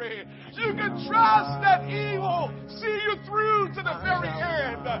glory. You can trust that he will see you through to the very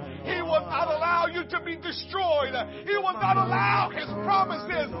end. He will not allow you to be destroyed. He will not allow his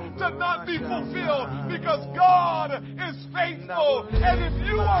promises to not be fulfilled, because God is faithful. And if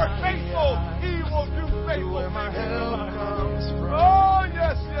you are faithful, he will do faithful things. Oh,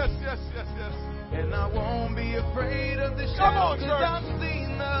 yes, yes, yes, yes, yes. And I won't be afraid of the shadows I've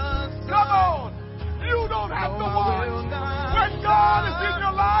seen the sun. Come on. You don't have to worry. When God is in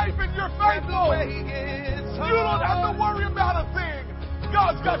your life and you're faithful, you don't have to worry about a thing.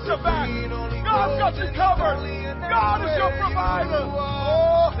 God's got your back. God's got you covered. God is your provider.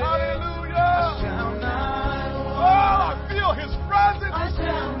 Oh, hallelujah. Oh, I feel his presence.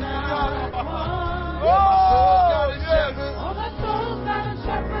 Oh, yes.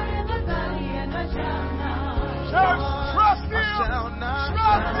 Church, trust him.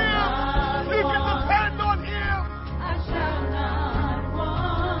 Trust him. You can depend on him. I shall not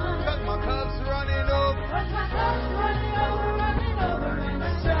want. Cause my cup's running over. Cause my cup's running over, and I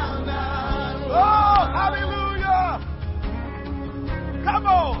shall not want. Oh, hallelujah. Come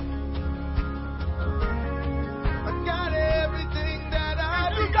on. I got everything that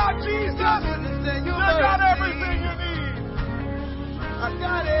I need. You got Jesus. You got everything you need. I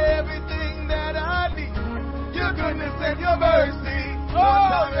got everything that I need. Your goodness and your mercy.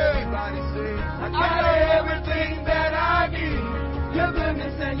 Oh, everybody say, I got everything that I need. Your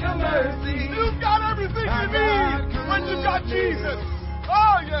goodness and your mercy. You've got everything you need when you got Jesus.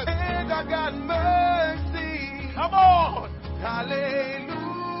 Oh, yes. And I got mercy. Come on. Hallelujah.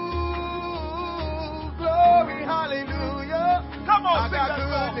 Glory, hallelujah. Come on, I sing got that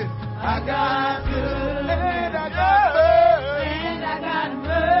song. goodness. I got good. And I got mercy. And I got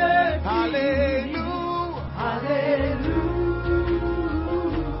mercy. Hallelujah. Hallelujah.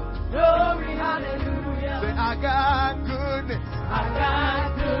 Glory, hallelujah. Say, I got goodness. I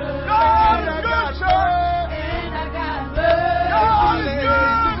got good. God is good, church. And I got mercy. God is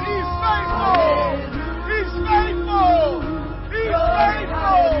good. He's faithful. He's faithful. He's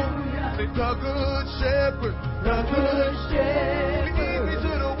faithful. Say, the good shepherd. The good shepherd.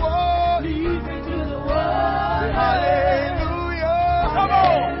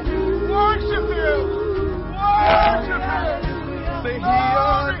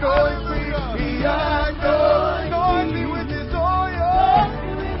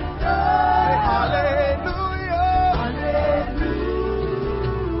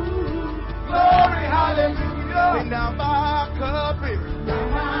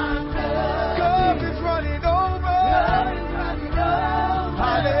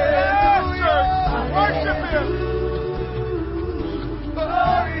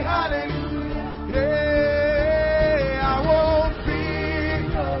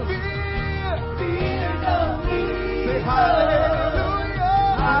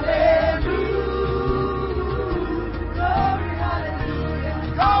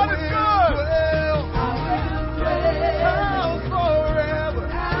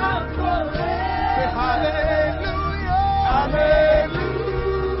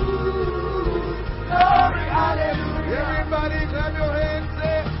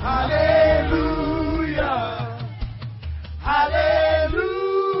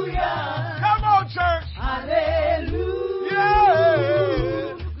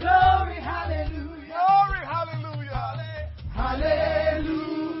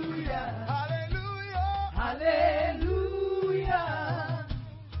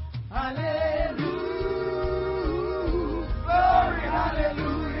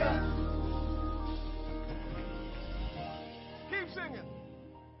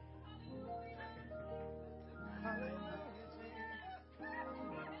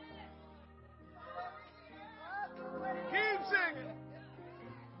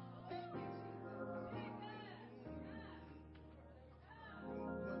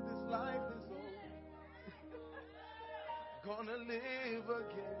 Gonna live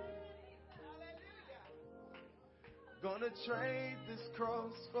again. Gonna trade this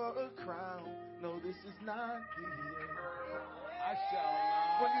cross for a crown. No, this is not the end. I shall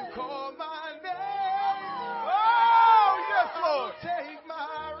not. When you call my name, Oh, yes, Lord. take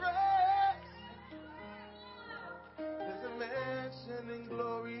my rest. There's a mansion in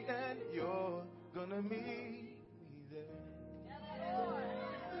glory, and you're gonna meet me there.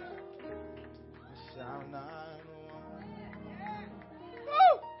 I shall not want.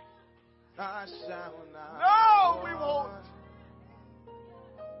 Woo! I shall not. No, we won't.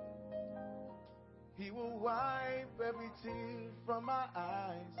 He will wipe every tear from my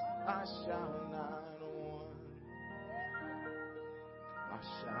eyes. I shall not want. I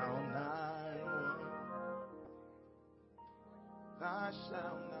shall not want. I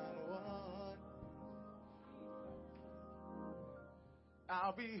shall not want.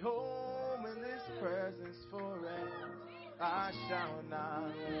 I'll be home in His presence forever. I shall not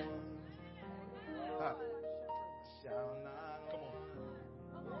want. I shall not want.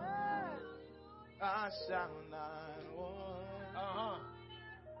 I shall not want.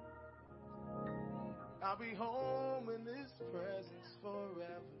 I'll be home in His presence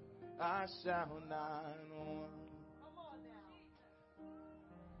forever. I shall not want.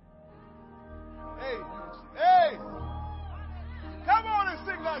 Hey, hey. Come on and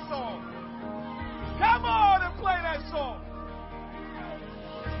sing that song. Come on and play that song.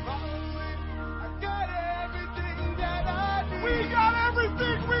 I got everything that I need. We got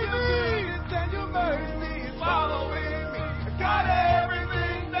everything we need. And your mercy is following me. I got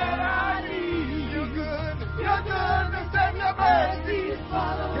everything that I need. Your goodness and your mercy is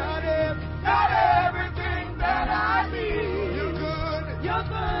following me. Got everything that I need. Your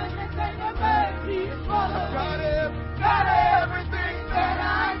goodness and your mercy is following me. Got everything that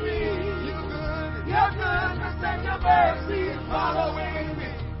I need. Your goodness and your mercy is following me.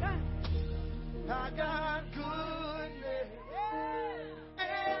 I got goodness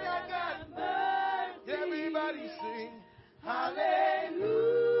and I got mercy. Everybody sing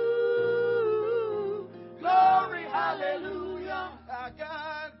hallelujah, glory, hallelujah. I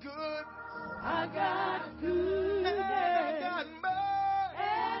got good, I got good, and I got mercy,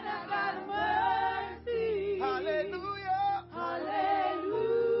 and I got mercy. Hallelujah, hallelujah,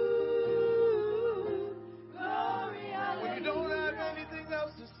 glory, hallelujah. When you don't have anything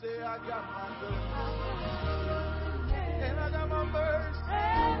else to say, I got my good. And I got my mercy.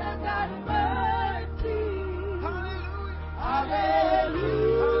 And I got mercy. Hallelujah.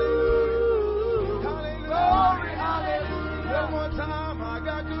 Hallelujah. Hallelujah. Glory. Hallelujah. One more time. I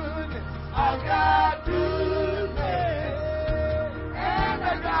got goodness. I got goodness. And I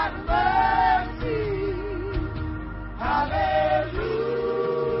got mercy.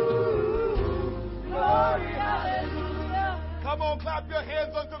 Hallelujah. Glory. Hallelujah. Come on, clap your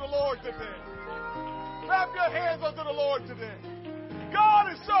hands unto the Lord today. Clap your hands unto the Lord today.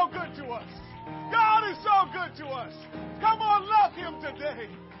 God is so good to us. God is so good to us. Come on, love Him today.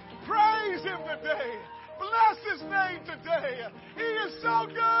 Praise Him today. Bless His name today. He is so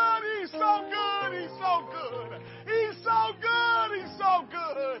good. He's so good. He's so good. He's so good. He's so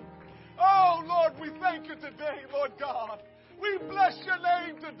good. Oh, Lord, we thank you today, Lord God. We bless your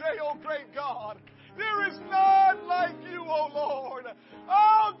name today, oh great God. There is none like you, oh Lord.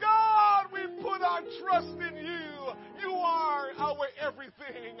 Oh God, we put our trust in you. You are our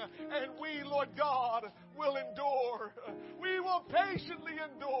everything. And we, Lord God, will endure. We will patiently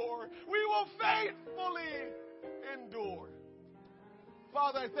endure. We will faithfully endure.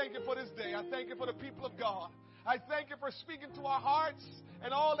 Father, I thank you for this day. I thank you for the people of God. I thank you for speaking to our hearts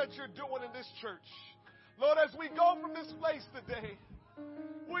and all that you're doing in this church. Lord, as we go from this place today,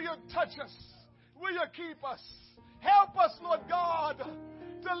 will you touch us? Will you keep us? Help us, Lord God,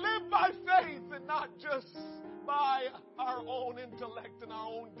 to live by faith and not just by our own intellect and our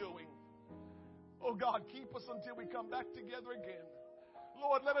own doing. Oh God, keep us until we come back together again.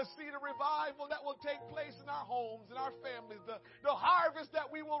 Lord, let us see the revival that will take place in our homes, in our families, the harvest that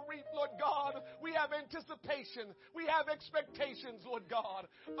we will reap, Lord God. We have anticipation. We have expectations, Lord God.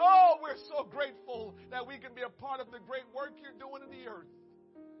 Oh, we're so grateful that we can be a part of the great work you're doing in the earth.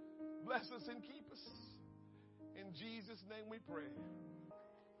 Bless us and keep us. In Jesus' name we pray.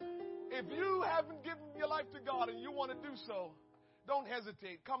 If you haven't given your life to God and you want to do so, don't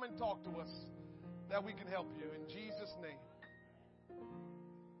hesitate. Come and talk to us that we can help you. In Jesus' name.